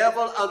the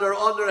devil and are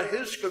under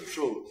his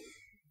control.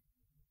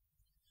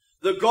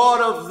 The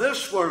God of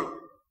this world,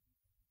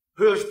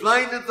 who has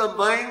blinded the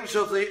minds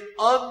of the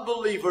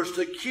unbelievers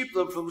to keep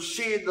them from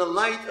seeing the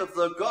light of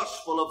the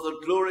gospel of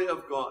the glory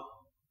of God.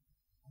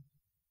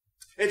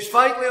 It's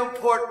vitally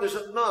important, is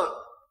it not,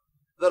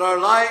 that our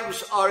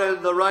lives are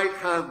in the right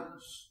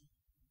hands.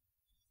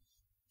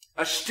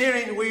 A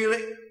steering wheel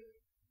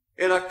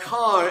in a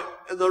car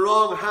in the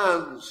wrong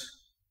hands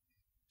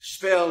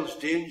spells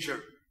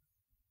danger.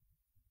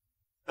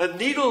 A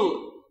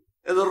needle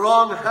in the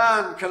wrong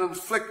hand can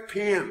inflict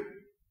pain.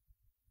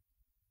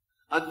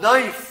 A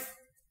knife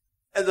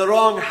in the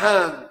wrong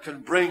hand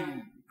can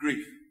bring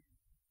grief.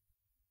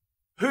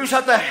 Who's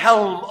at the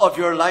helm of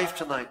your life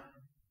tonight?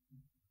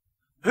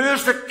 Who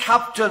is the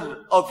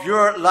captain of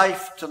your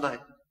life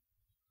tonight?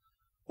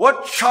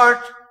 What chart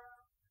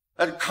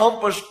and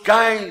compass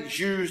guides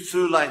you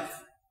through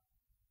life.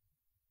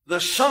 The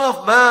Son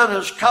of Man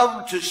has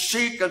come to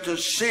seek and to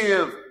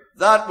save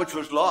that which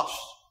was lost.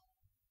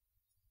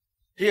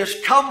 He has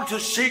come to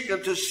seek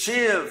and to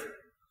save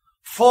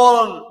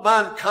fallen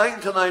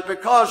mankind tonight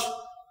because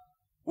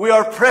we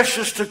are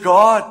precious to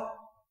God.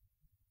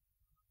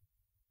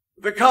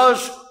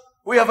 Because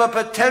we have a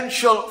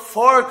potential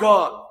for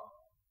God.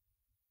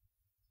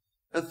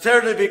 And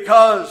thirdly,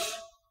 because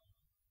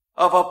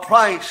of a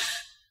price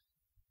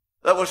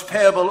that was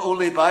payable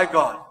only by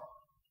God.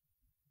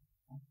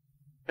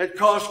 It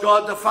cost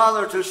God the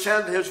Father to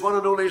send his one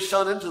and only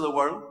Son into the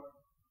world.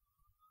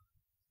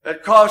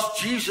 It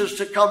cost Jesus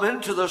to come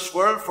into this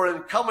world, for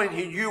in coming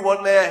he knew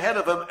what lay ahead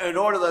of him in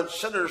order that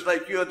sinners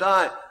like you and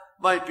I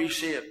might be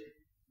saved.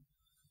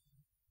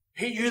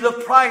 He knew the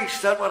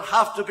price that would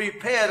have to be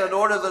paid in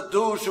order that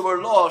those who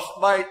were lost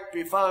might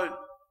be found.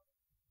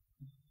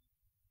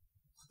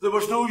 There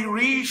was no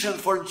reason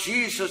for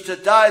Jesus to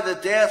die the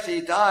death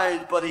he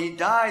died, but he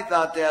died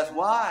that death.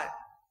 Why?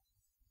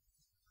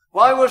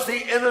 Why was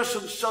the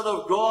innocent Son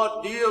of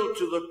God nailed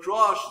to the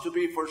cross to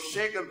be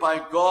forsaken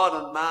by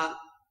God and man?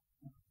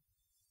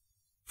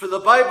 For the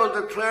Bible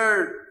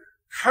declared,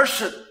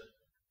 "Cursed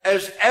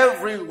is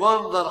every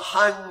one that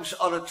hangs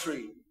on a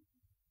tree."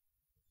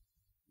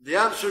 The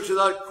answer to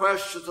that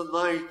question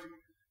tonight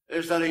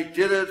is that he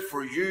did it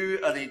for you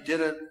and he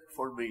did it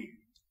for me.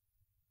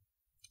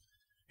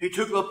 He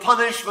took the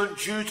punishment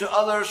due to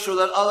others so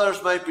that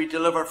others might be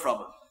delivered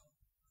from it.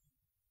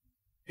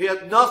 He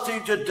had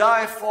nothing to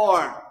die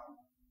for.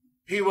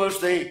 He was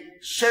the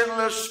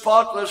sinless,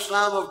 spotless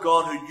Lamb of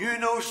God who knew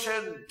no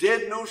sin,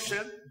 did no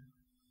sin,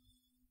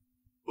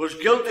 was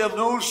guilty of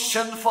no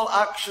sinful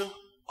action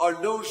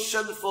or no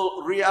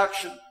sinful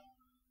reaction.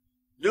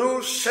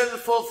 No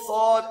sinful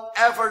thought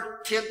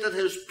ever tainted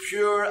his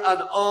pure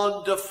and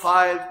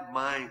undefiled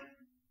mind.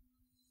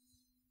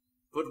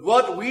 But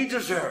what we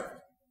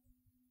deserved,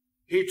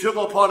 he took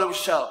upon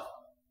himself.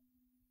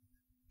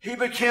 He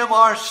became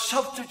our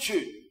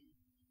substitute.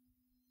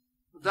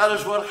 That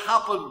is what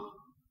happened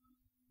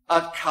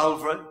at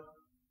Calvary.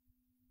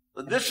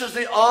 And this is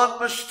the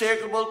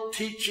unmistakable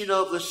teaching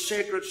of the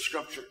sacred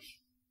scriptures.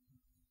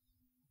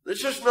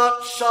 This is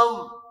not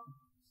some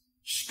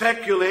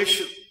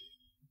speculation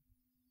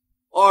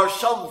or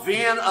some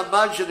vain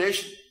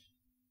imagination.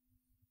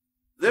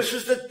 This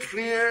is the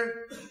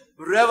clear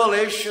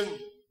revelation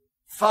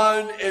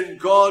found in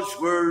God's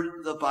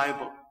Word, the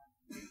Bible.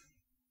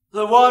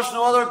 There was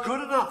no other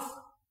good enough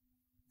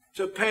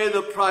to pay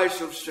the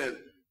price of sin.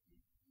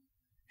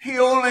 He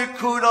only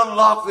could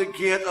unlock the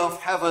gate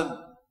of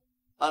heaven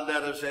and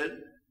let us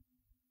in.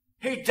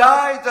 He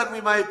died that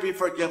we might be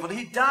forgiven.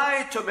 He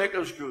died to make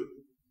us good,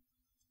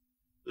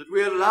 that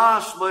we at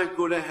last might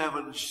go to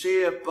heaven,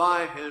 saved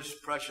by his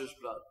precious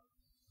blood.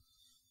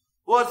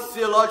 What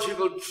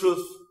theological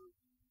truth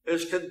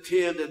is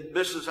contained in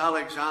Mrs.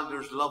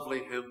 Alexander's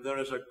lovely hymn, "There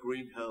is a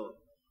green hill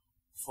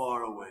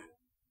far away"?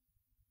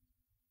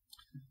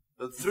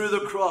 And through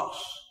the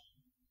cross,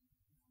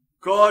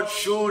 God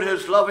showed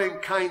his loving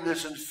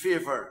kindness and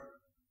favor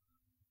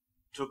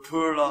to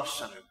poor lost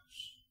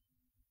sinners.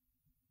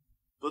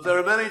 But there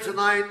are many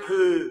tonight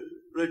who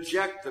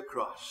reject the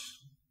cross.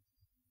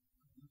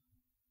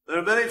 There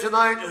are many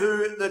tonight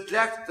who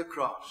neglect the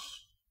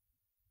cross.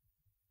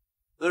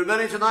 There are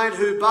many tonight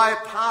who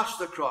bypass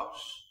the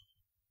cross.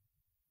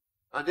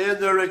 And in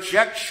their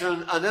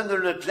rejection and in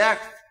their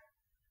neglect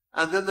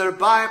and in their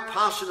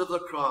bypassing of the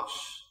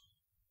cross,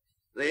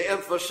 they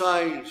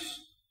emphasize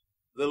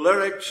the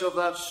lyrics of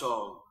that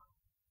song,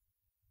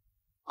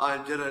 "I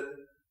did it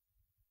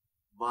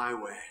my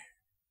way."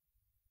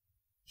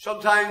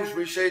 Sometimes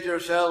we say to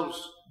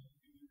ourselves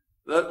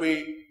that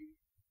we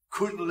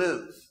couldn't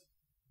live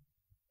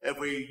if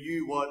we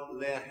knew what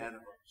lay ahead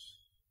of us.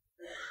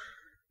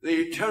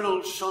 The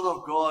eternal Son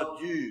of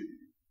God knew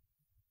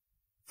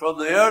from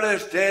the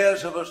earliest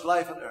days of his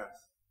life on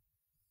earth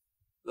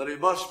that he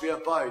must be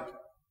about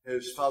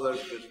his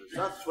Father's business.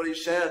 That's what he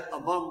said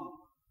among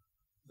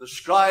the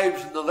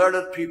scribes and the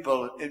learned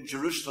people in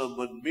Jerusalem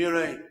when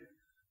Mary,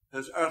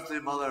 his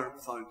earthly mother,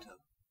 found him.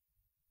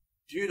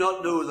 "Do you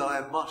not know that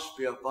I must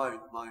be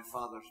about my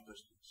Father's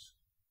business?"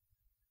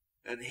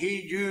 And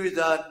he knew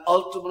that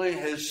ultimately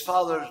his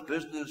Father's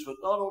business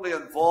would not only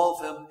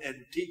involve him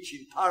in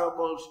teaching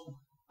parables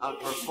and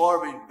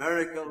performing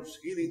miracles,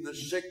 healing the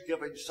sick,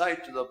 giving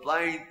sight to the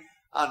blind,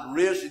 and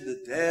raising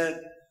the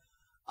dead,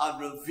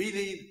 and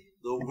revealing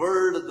the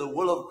Word and the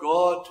will of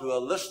God to a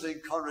listening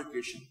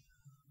congregation,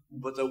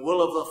 but the will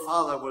of the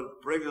Father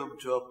would bring him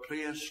to a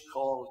place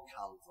called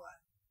Calvary,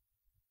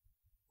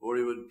 where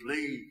he would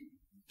bleed,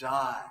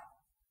 die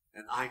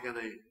in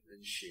agony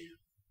and shame.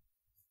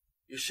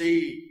 You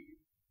see,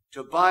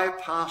 to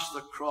bypass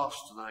the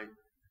cross tonight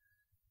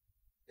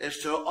is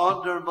to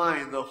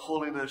undermine the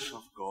holiness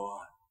of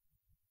God.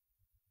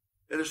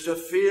 It is to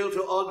fail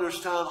to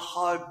understand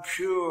how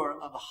pure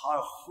and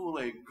how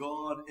holy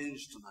God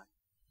is tonight.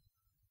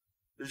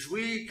 As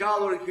we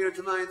gather here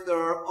tonight, there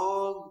are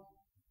all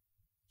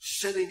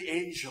sinning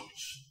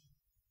angels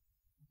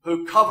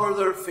who cover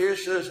their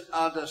faces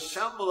and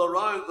assemble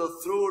around the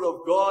throne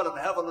of God in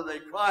heaven, and they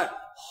cry,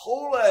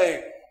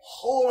 Holy,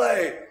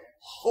 holy,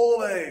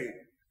 holy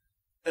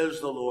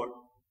is the Lord.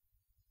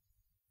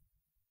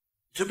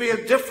 To be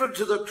indifferent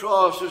to the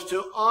cross is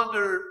to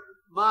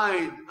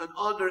undermine and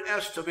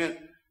underestimate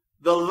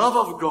the love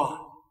of God.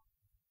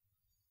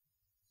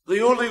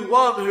 The only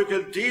one who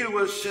can deal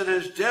with sin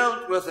has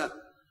dealt with it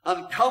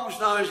and comes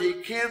now as he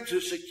came to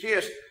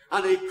Zacchaeus,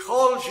 and he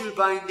calls you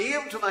by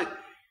name tonight.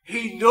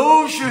 He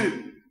knows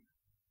you.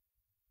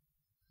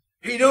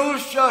 He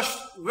knows just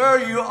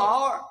where you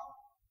are.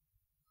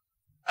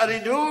 And he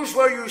knows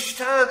where you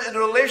stand in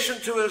relation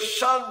to his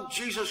Son,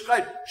 Jesus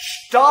Christ.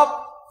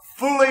 Stop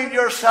fooling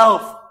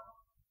yourself.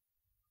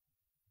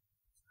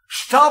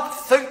 Stop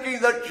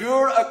thinking that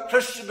you're a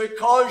Christian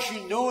because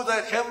you know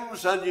the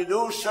hymns and you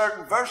know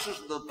certain verses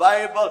in the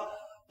Bible,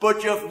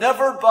 but you've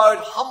never bowed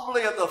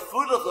humbly at the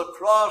foot of the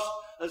cross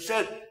and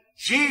said,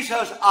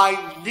 Jesus,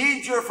 I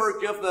need your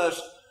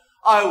forgiveness.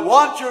 I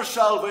want your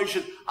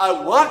salvation. I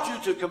want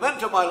you to come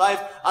into my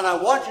life, and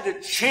I want you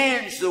to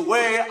change the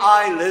way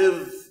I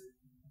live.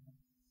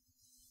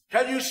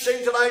 Can you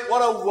sing tonight?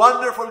 What a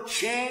wonderful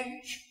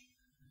change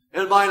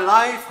in my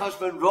life has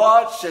been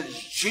wrought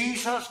since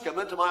Jesus came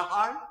into my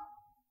heart.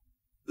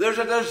 There's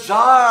a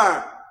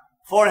desire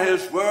for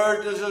his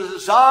word. There's a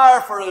desire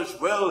for his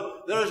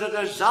will. There's a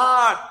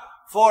desire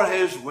for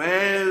his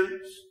ways.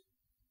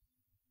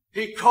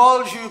 He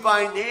calls you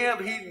by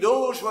name. He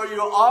knows where you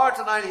are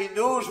tonight. He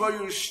knows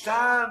where you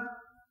stand.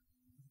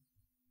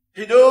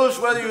 He knows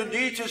whether you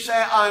need to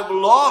say,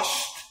 I'm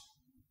lost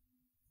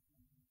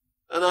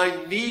and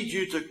I need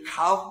you to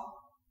come.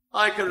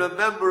 I can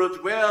remember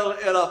it well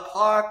in a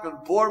park in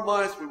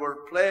Bournemouth. We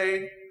were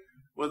playing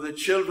with the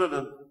children,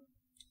 and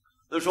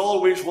there's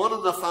always one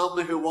in the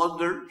family who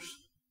wanders,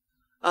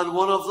 and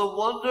one of them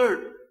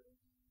wandered.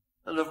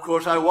 And of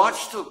course I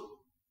watched him.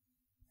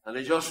 And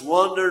he just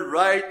wandered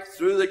right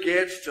through the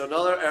gates to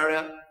another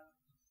area.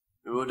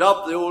 He went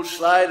up the old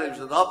slide, and he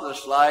went up the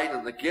slide,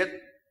 and the gate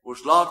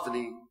was locked,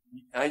 and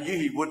I knew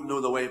he wouldn't know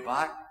the way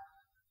back.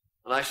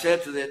 And I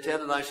said to the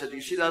attendant, I said, do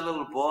you see that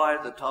little boy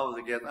at the top of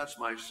the gate? That's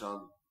my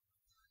son.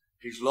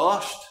 He's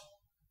lost,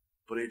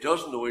 but he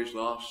doesn't know he's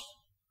lost.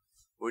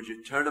 Would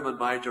you turn him in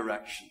my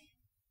direction?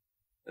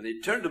 And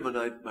he turned him in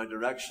my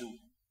direction,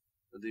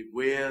 and he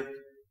waved,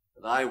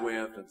 and I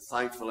waved, and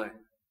thankfully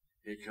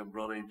he came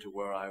running to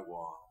where I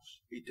was.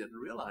 He didn't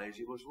realize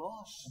he was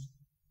lost.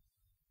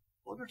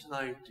 Wonder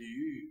tonight, do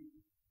you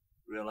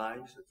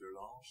realize that you're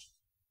lost?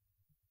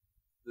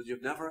 That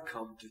you've never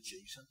come to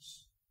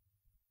Jesus?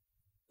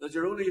 That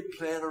you're only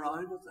playing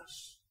around with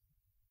this?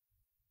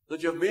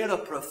 That you've made a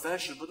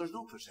profession, but there's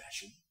no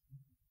possession?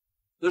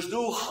 There's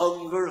no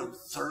hunger and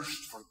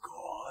thirst for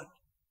God?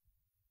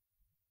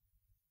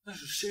 This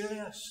is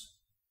serious.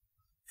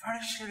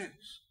 Very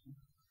serious.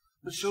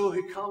 And so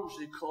he comes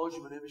and he calls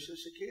you by name. He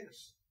says,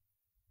 Zacchaeus,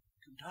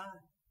 come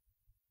down.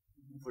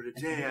 For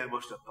today I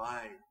must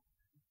abide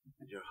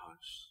in your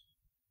house.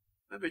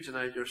 Maybe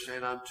tonight you're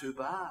saying, I'm too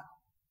bad.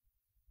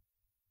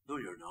 No,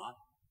 you're not.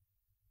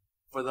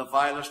 For the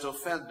vilest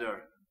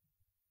offender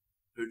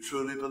who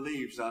truly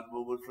believes that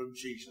moment from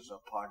Jesus,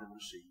 a pardon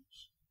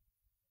receives.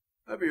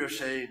 Maybe you're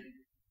saying,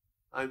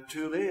 I'm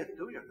too late.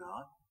 No, you're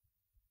not.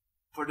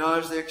 For now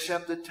is the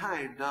accepted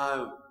time.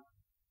 Now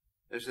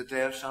is the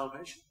day of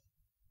salvation.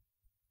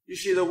 You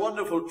see, the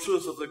wonderful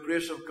truth of the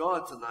grace of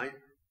God tonight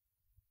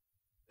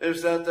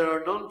is that there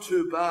are none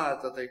too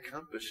bad that they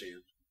can't be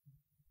saved.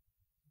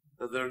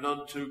 And there are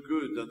none too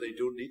good that they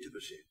don't need to be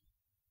saved.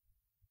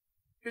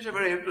 Here's a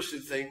very interesting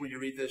thing when you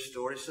read this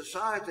story.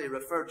 Society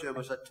referred to him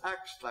as a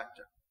tax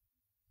collector.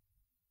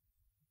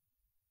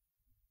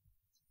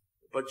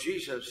 But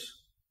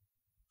Jesus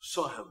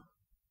saw him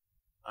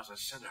as a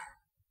sinner.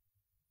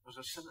 As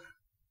a sinner.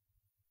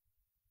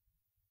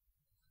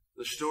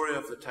 The story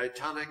of the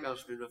Titanic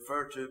has been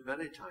referred to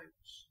many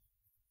times.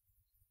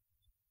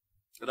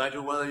 And I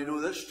don't know whether you know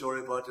this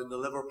story, but in the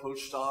Liverpool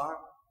Star,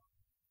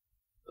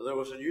 there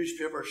was a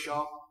newspaper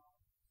shop,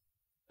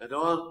 and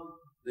on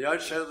the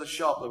outside of the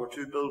shop there were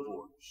two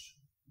billboards.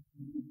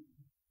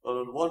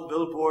 And on one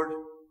billboard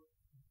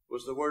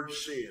was the word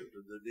saved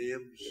and the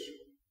names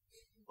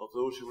of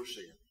those who were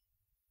saved.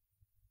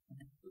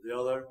 And the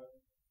other,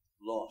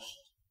 lost,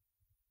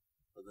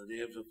 and the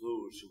names of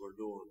those who were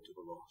known to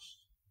be lost.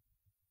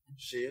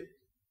 Saved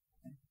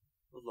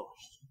and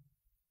lost.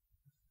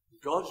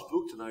 God's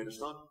book tonight is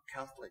not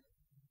Catholic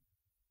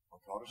or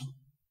Protestant.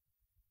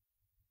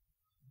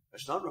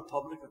 It's not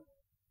Republican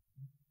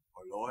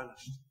or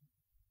Loyalist.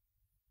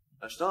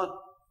 It's not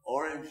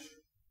Orange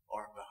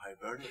or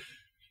Hibernian.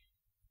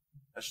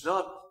 It's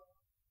not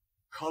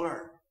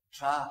colour,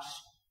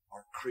 class,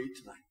 or creed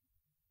tonight.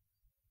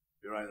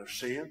 You're either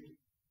saved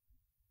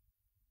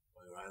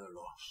or you're either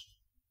lost.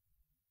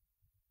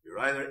 You're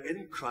either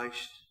in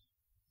Christ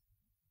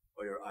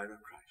or you're out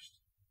of Christ.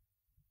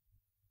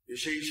 You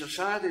see,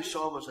 society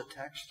saw him as a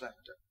tax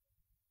collector.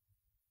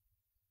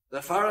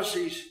 The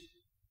Pharisees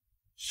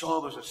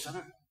saw him as a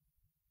sinner.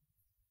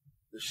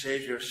 The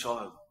Saviour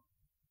saw him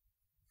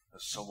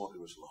as someone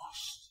who was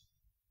lost.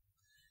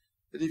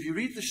 And if you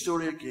read the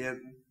story again,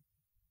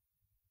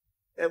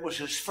 it was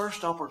his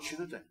first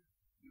opportunity.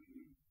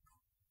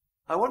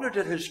 I wonder,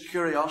 did his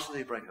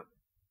curiosity bring him?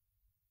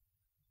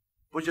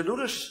 But you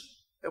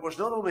notice, it was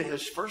not only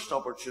his first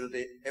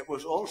opportunity, it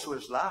was also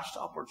his last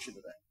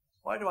opportunity.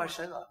 Why do I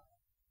say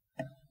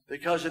that?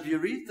 Because if you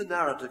read the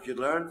narrative, you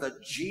learn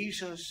that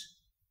Jesus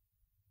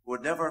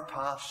would never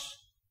pass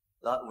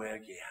that way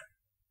again.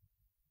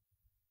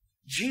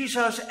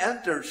 Jesus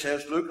entered,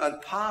 says Luke,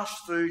 and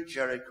passed through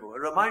Jericho. It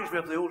reminds me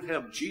of the old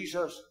hymn,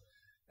 Jesus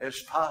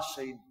is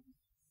passing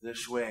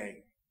this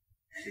way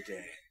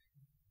today.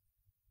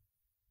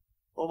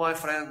 Oh, my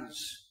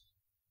friends,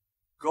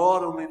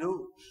 God only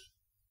knows.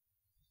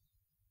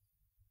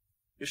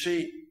 You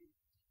see,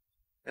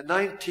 in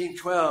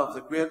 1912,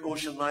 the great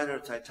ocean liner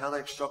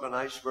Titanic struck an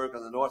iceberg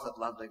in the North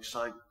Atlantic,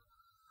 sank.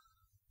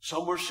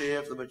 Some were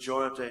saved, the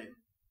majority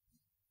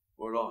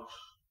were lost.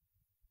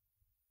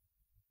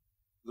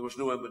 There was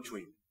no in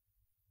between.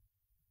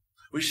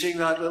 We sing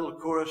that little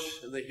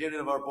chorus in the hearing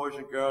of our boys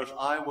and girls,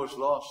 I was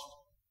lost,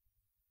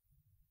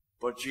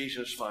 but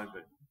Jesus found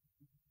me.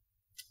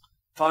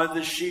 Found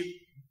the sheep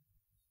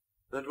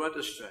that went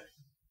astray.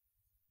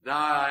 Now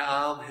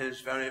I am his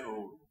very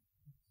own,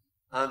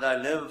 and I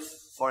live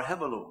for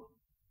him alone,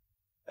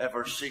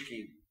 ever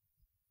seeking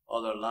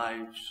other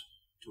lives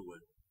to win.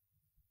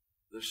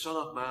 The Son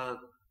of Man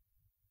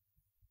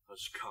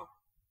has come.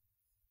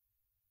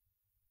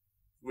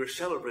 We're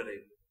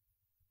celebrating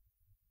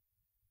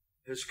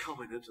his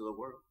coming into the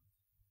world.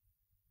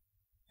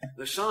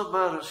 The Son of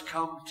Man has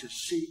come to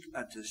seek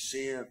and to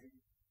save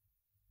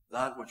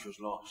that which was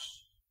lost.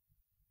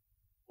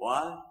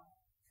 Why?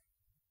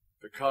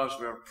 Because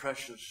we are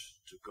precious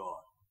to God.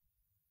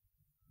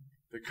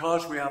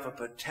 Because we have a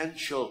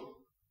potential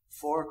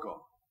for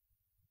God.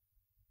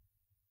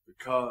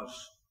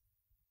 Because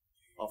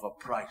of a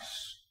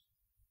price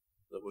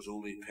that was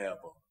only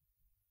payable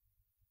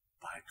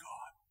by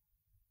God.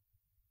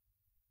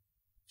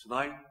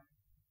 Tonight,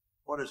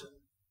 what is it?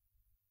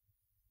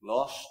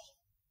 Lost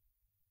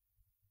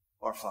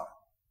or found?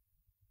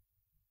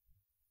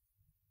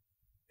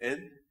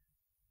 In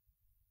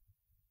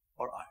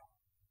or out?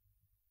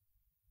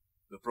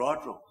 The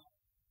broad road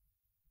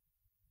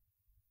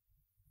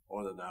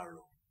or the narrow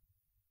road?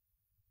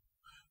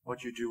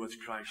 What you do with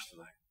Christ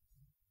tonight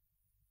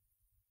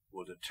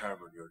will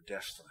determine your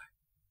destiny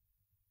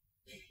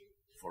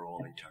for all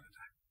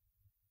eternity.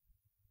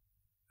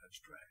 Let's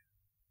pray.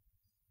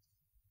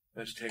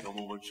 Let's take a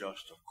moment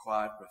just of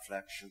quiet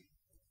reflection.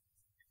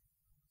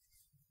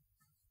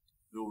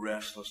 No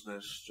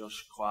restlessness,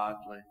 just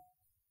quietly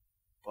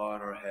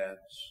bowing our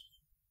heads,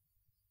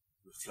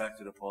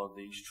 reflecting upon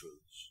these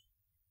truths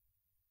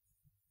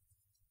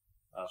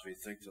as we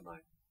think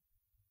tonight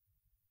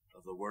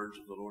of the words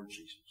of the Lord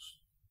Jesus.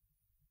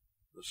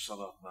 The Son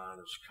of Man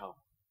has come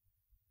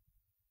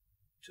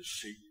to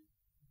seek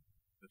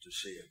and to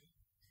save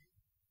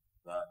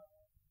that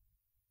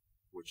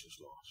which is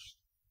lost.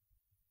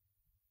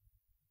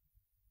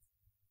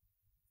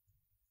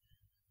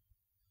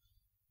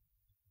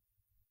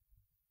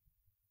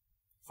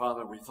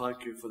 Father, we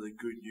thank you for the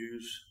good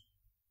news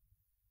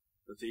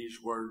that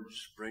these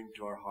words bring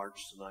to our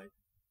hearts tonight.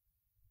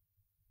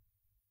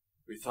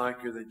 We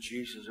thank you that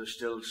Jesus is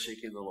still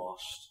seeking the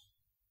lost.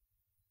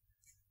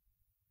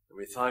 And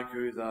we thank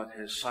you that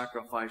his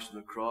sacrifice on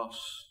the cross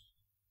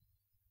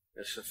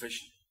is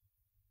sufficient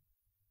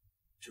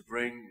to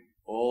bring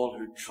all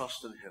who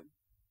trust in him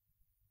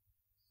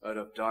out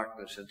of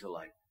darkness into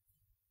light,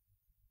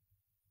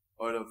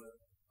 out of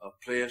a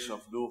place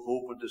of no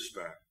hope and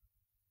despair,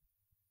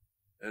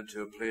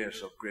 into a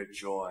place of great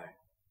joy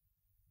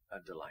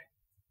and delight.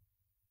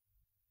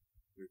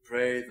 We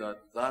pray that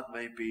that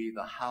may be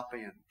the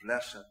happy and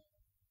blessed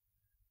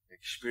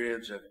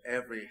experience of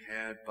every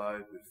head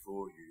bowed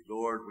before you.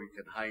 Lord, we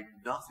can hide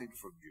nothing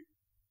from you.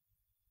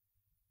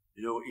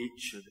 You know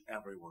each and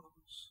every one of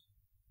us.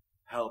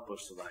 Help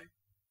us tonight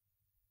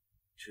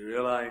to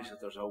realize that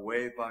there's a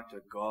way back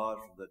to God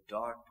from the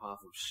dark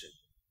path of sin.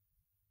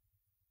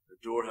 The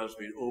door has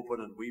been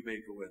opened and we may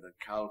go in, and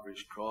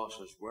Calvary's cross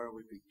is where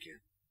we begin.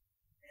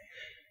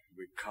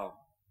 We come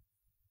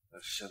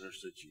as sinners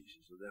to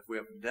Jesus. And if we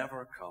have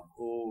never come,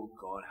 oh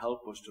God,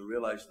 help us to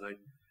realize tonight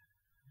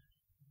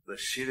the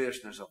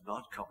seriousness of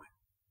not coming.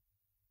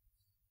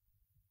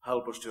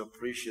 Help us to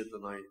appreciate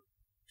tonight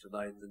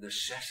the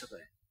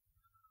necessity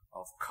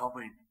of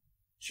coming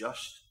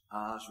just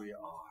as we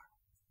are,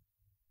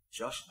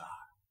 just now.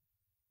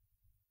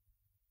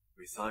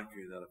 We thank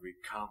you that if we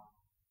come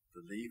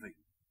believing,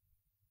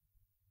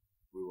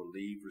 we will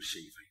leave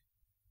receiving.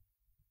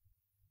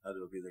 And it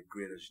will be the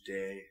greatest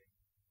day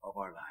of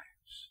our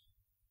lives.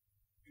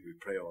 We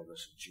pray all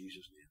this in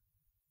Jesus' name.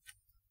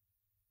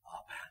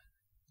 Amen.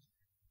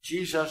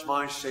 Jesus,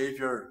 my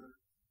Savior,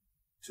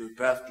 to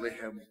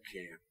Bethlehem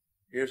came.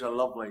 Here's a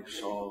lovely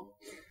song,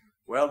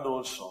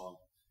 well-known song.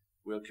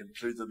 We'll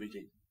conclude the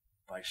meeting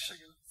by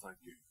singing it. Thank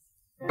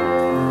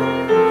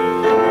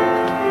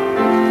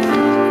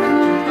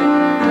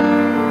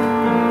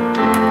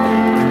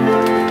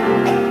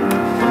you.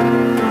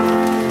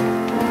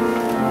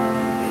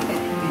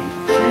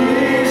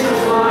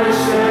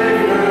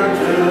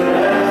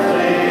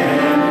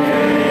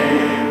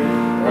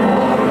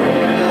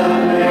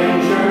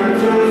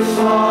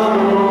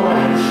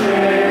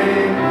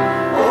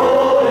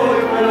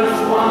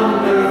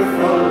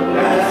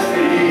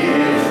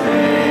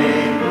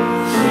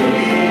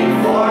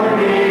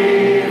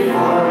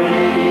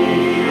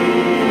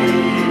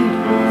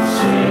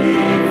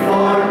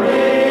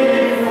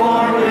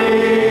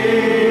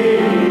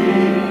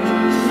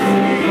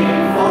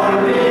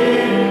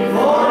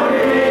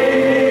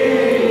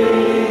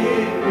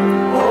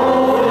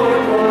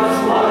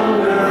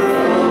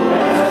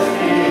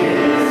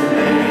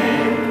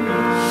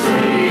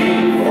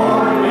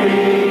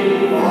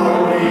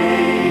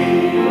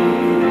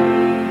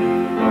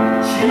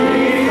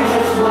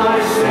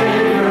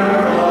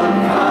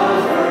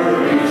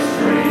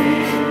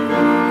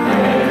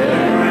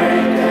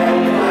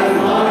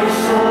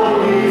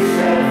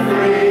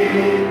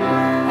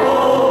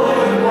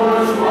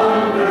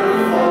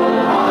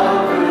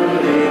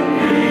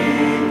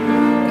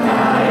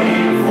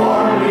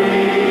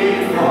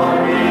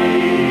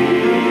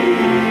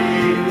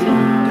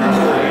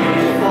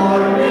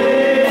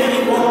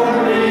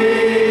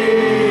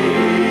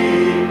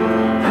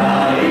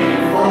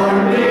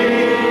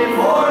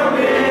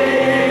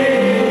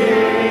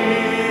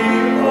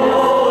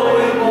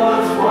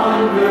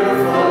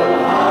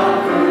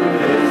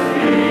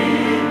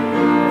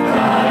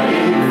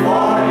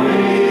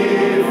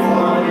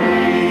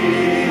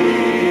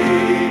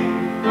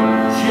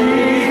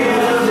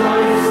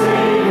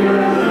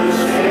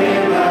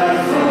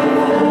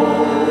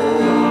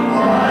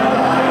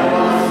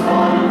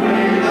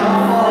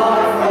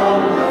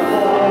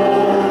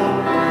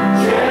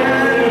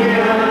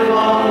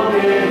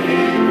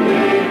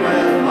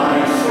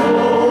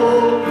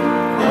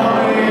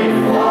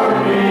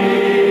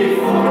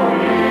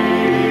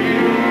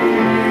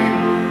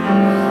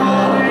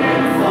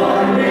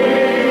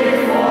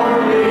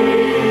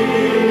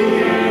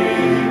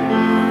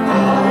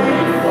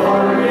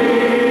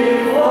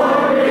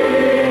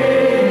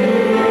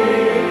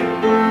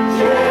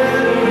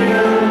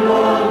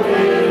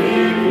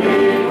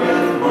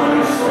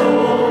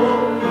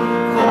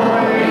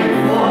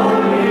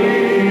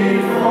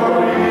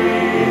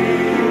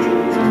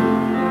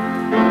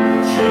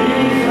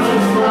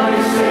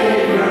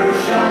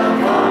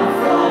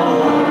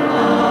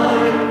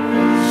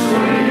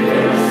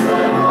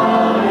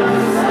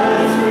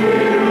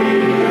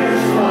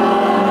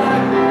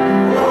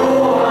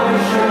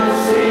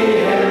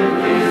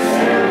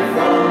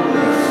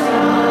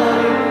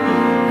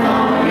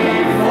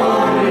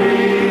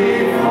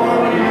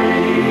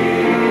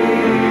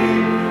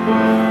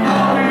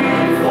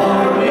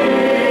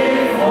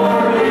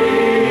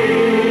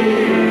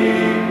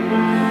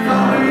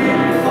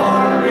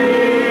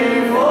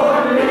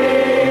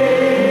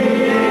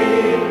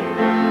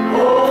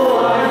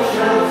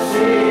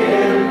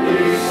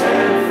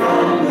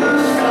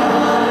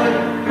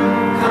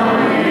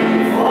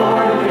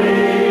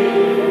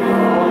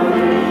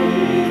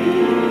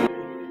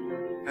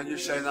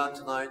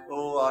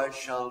 thou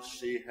shalt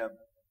see him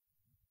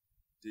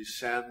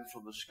descend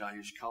from the sky.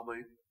 He's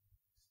coming.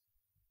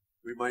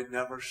 We might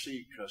never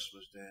see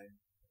Christmas Day.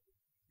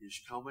 He's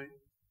coming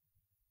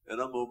in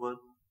a moment.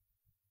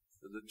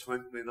 In the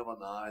twinkling of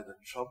an eye, the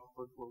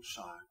trumpet will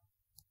sound.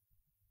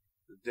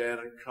 The dead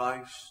in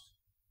Christ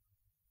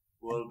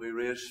will be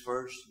raised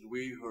first, and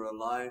we who are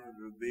alive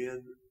and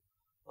remain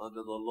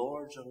unto the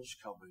Lord's and his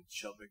coming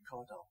shall be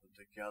caught up, and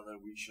together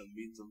we shall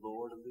meet the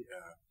Lord in the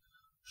air.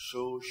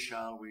 So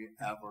shall we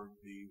ever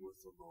be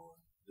with the Lord.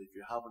 If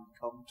you haven't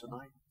come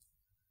tonight,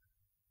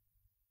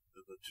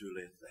 it's too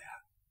late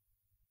then.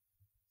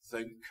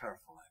 Think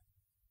carefully,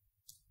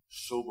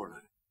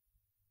 soberly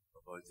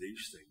about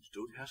these things.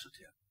 Don't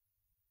hesitate.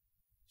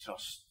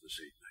 Just this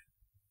evening.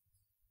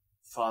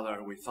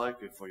 Father, we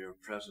thank you for your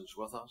presence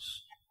with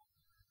us.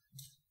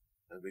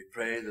 And we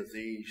pray that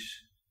these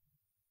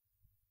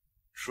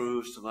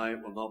truths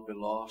tonight will not be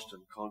lost in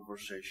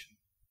conversation.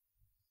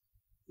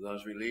 That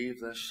as we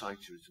leave this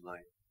sanctuary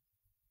tonight,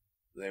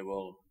 they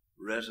will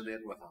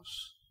resonate with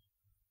us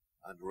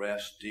and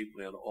rest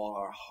deeply in all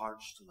our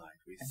hearts tonight.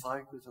 We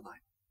thank you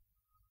tonight.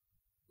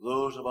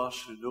 Those of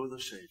us who know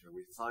the Savior,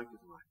 we thank you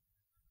tonight.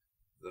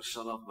 The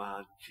Son of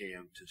Man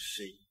came to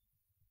seek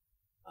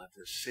and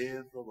to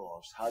save the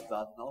lost. Had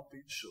that not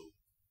been so,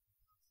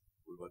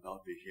 we would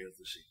not be here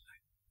this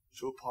evening.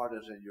 So part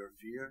is in your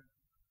fear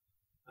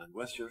and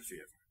with your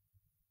favor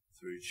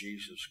through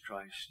Jesus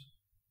Christ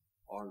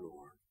our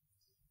Lord.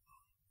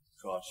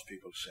 God's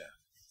people said,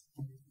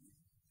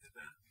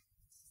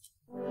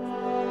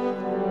 Amen.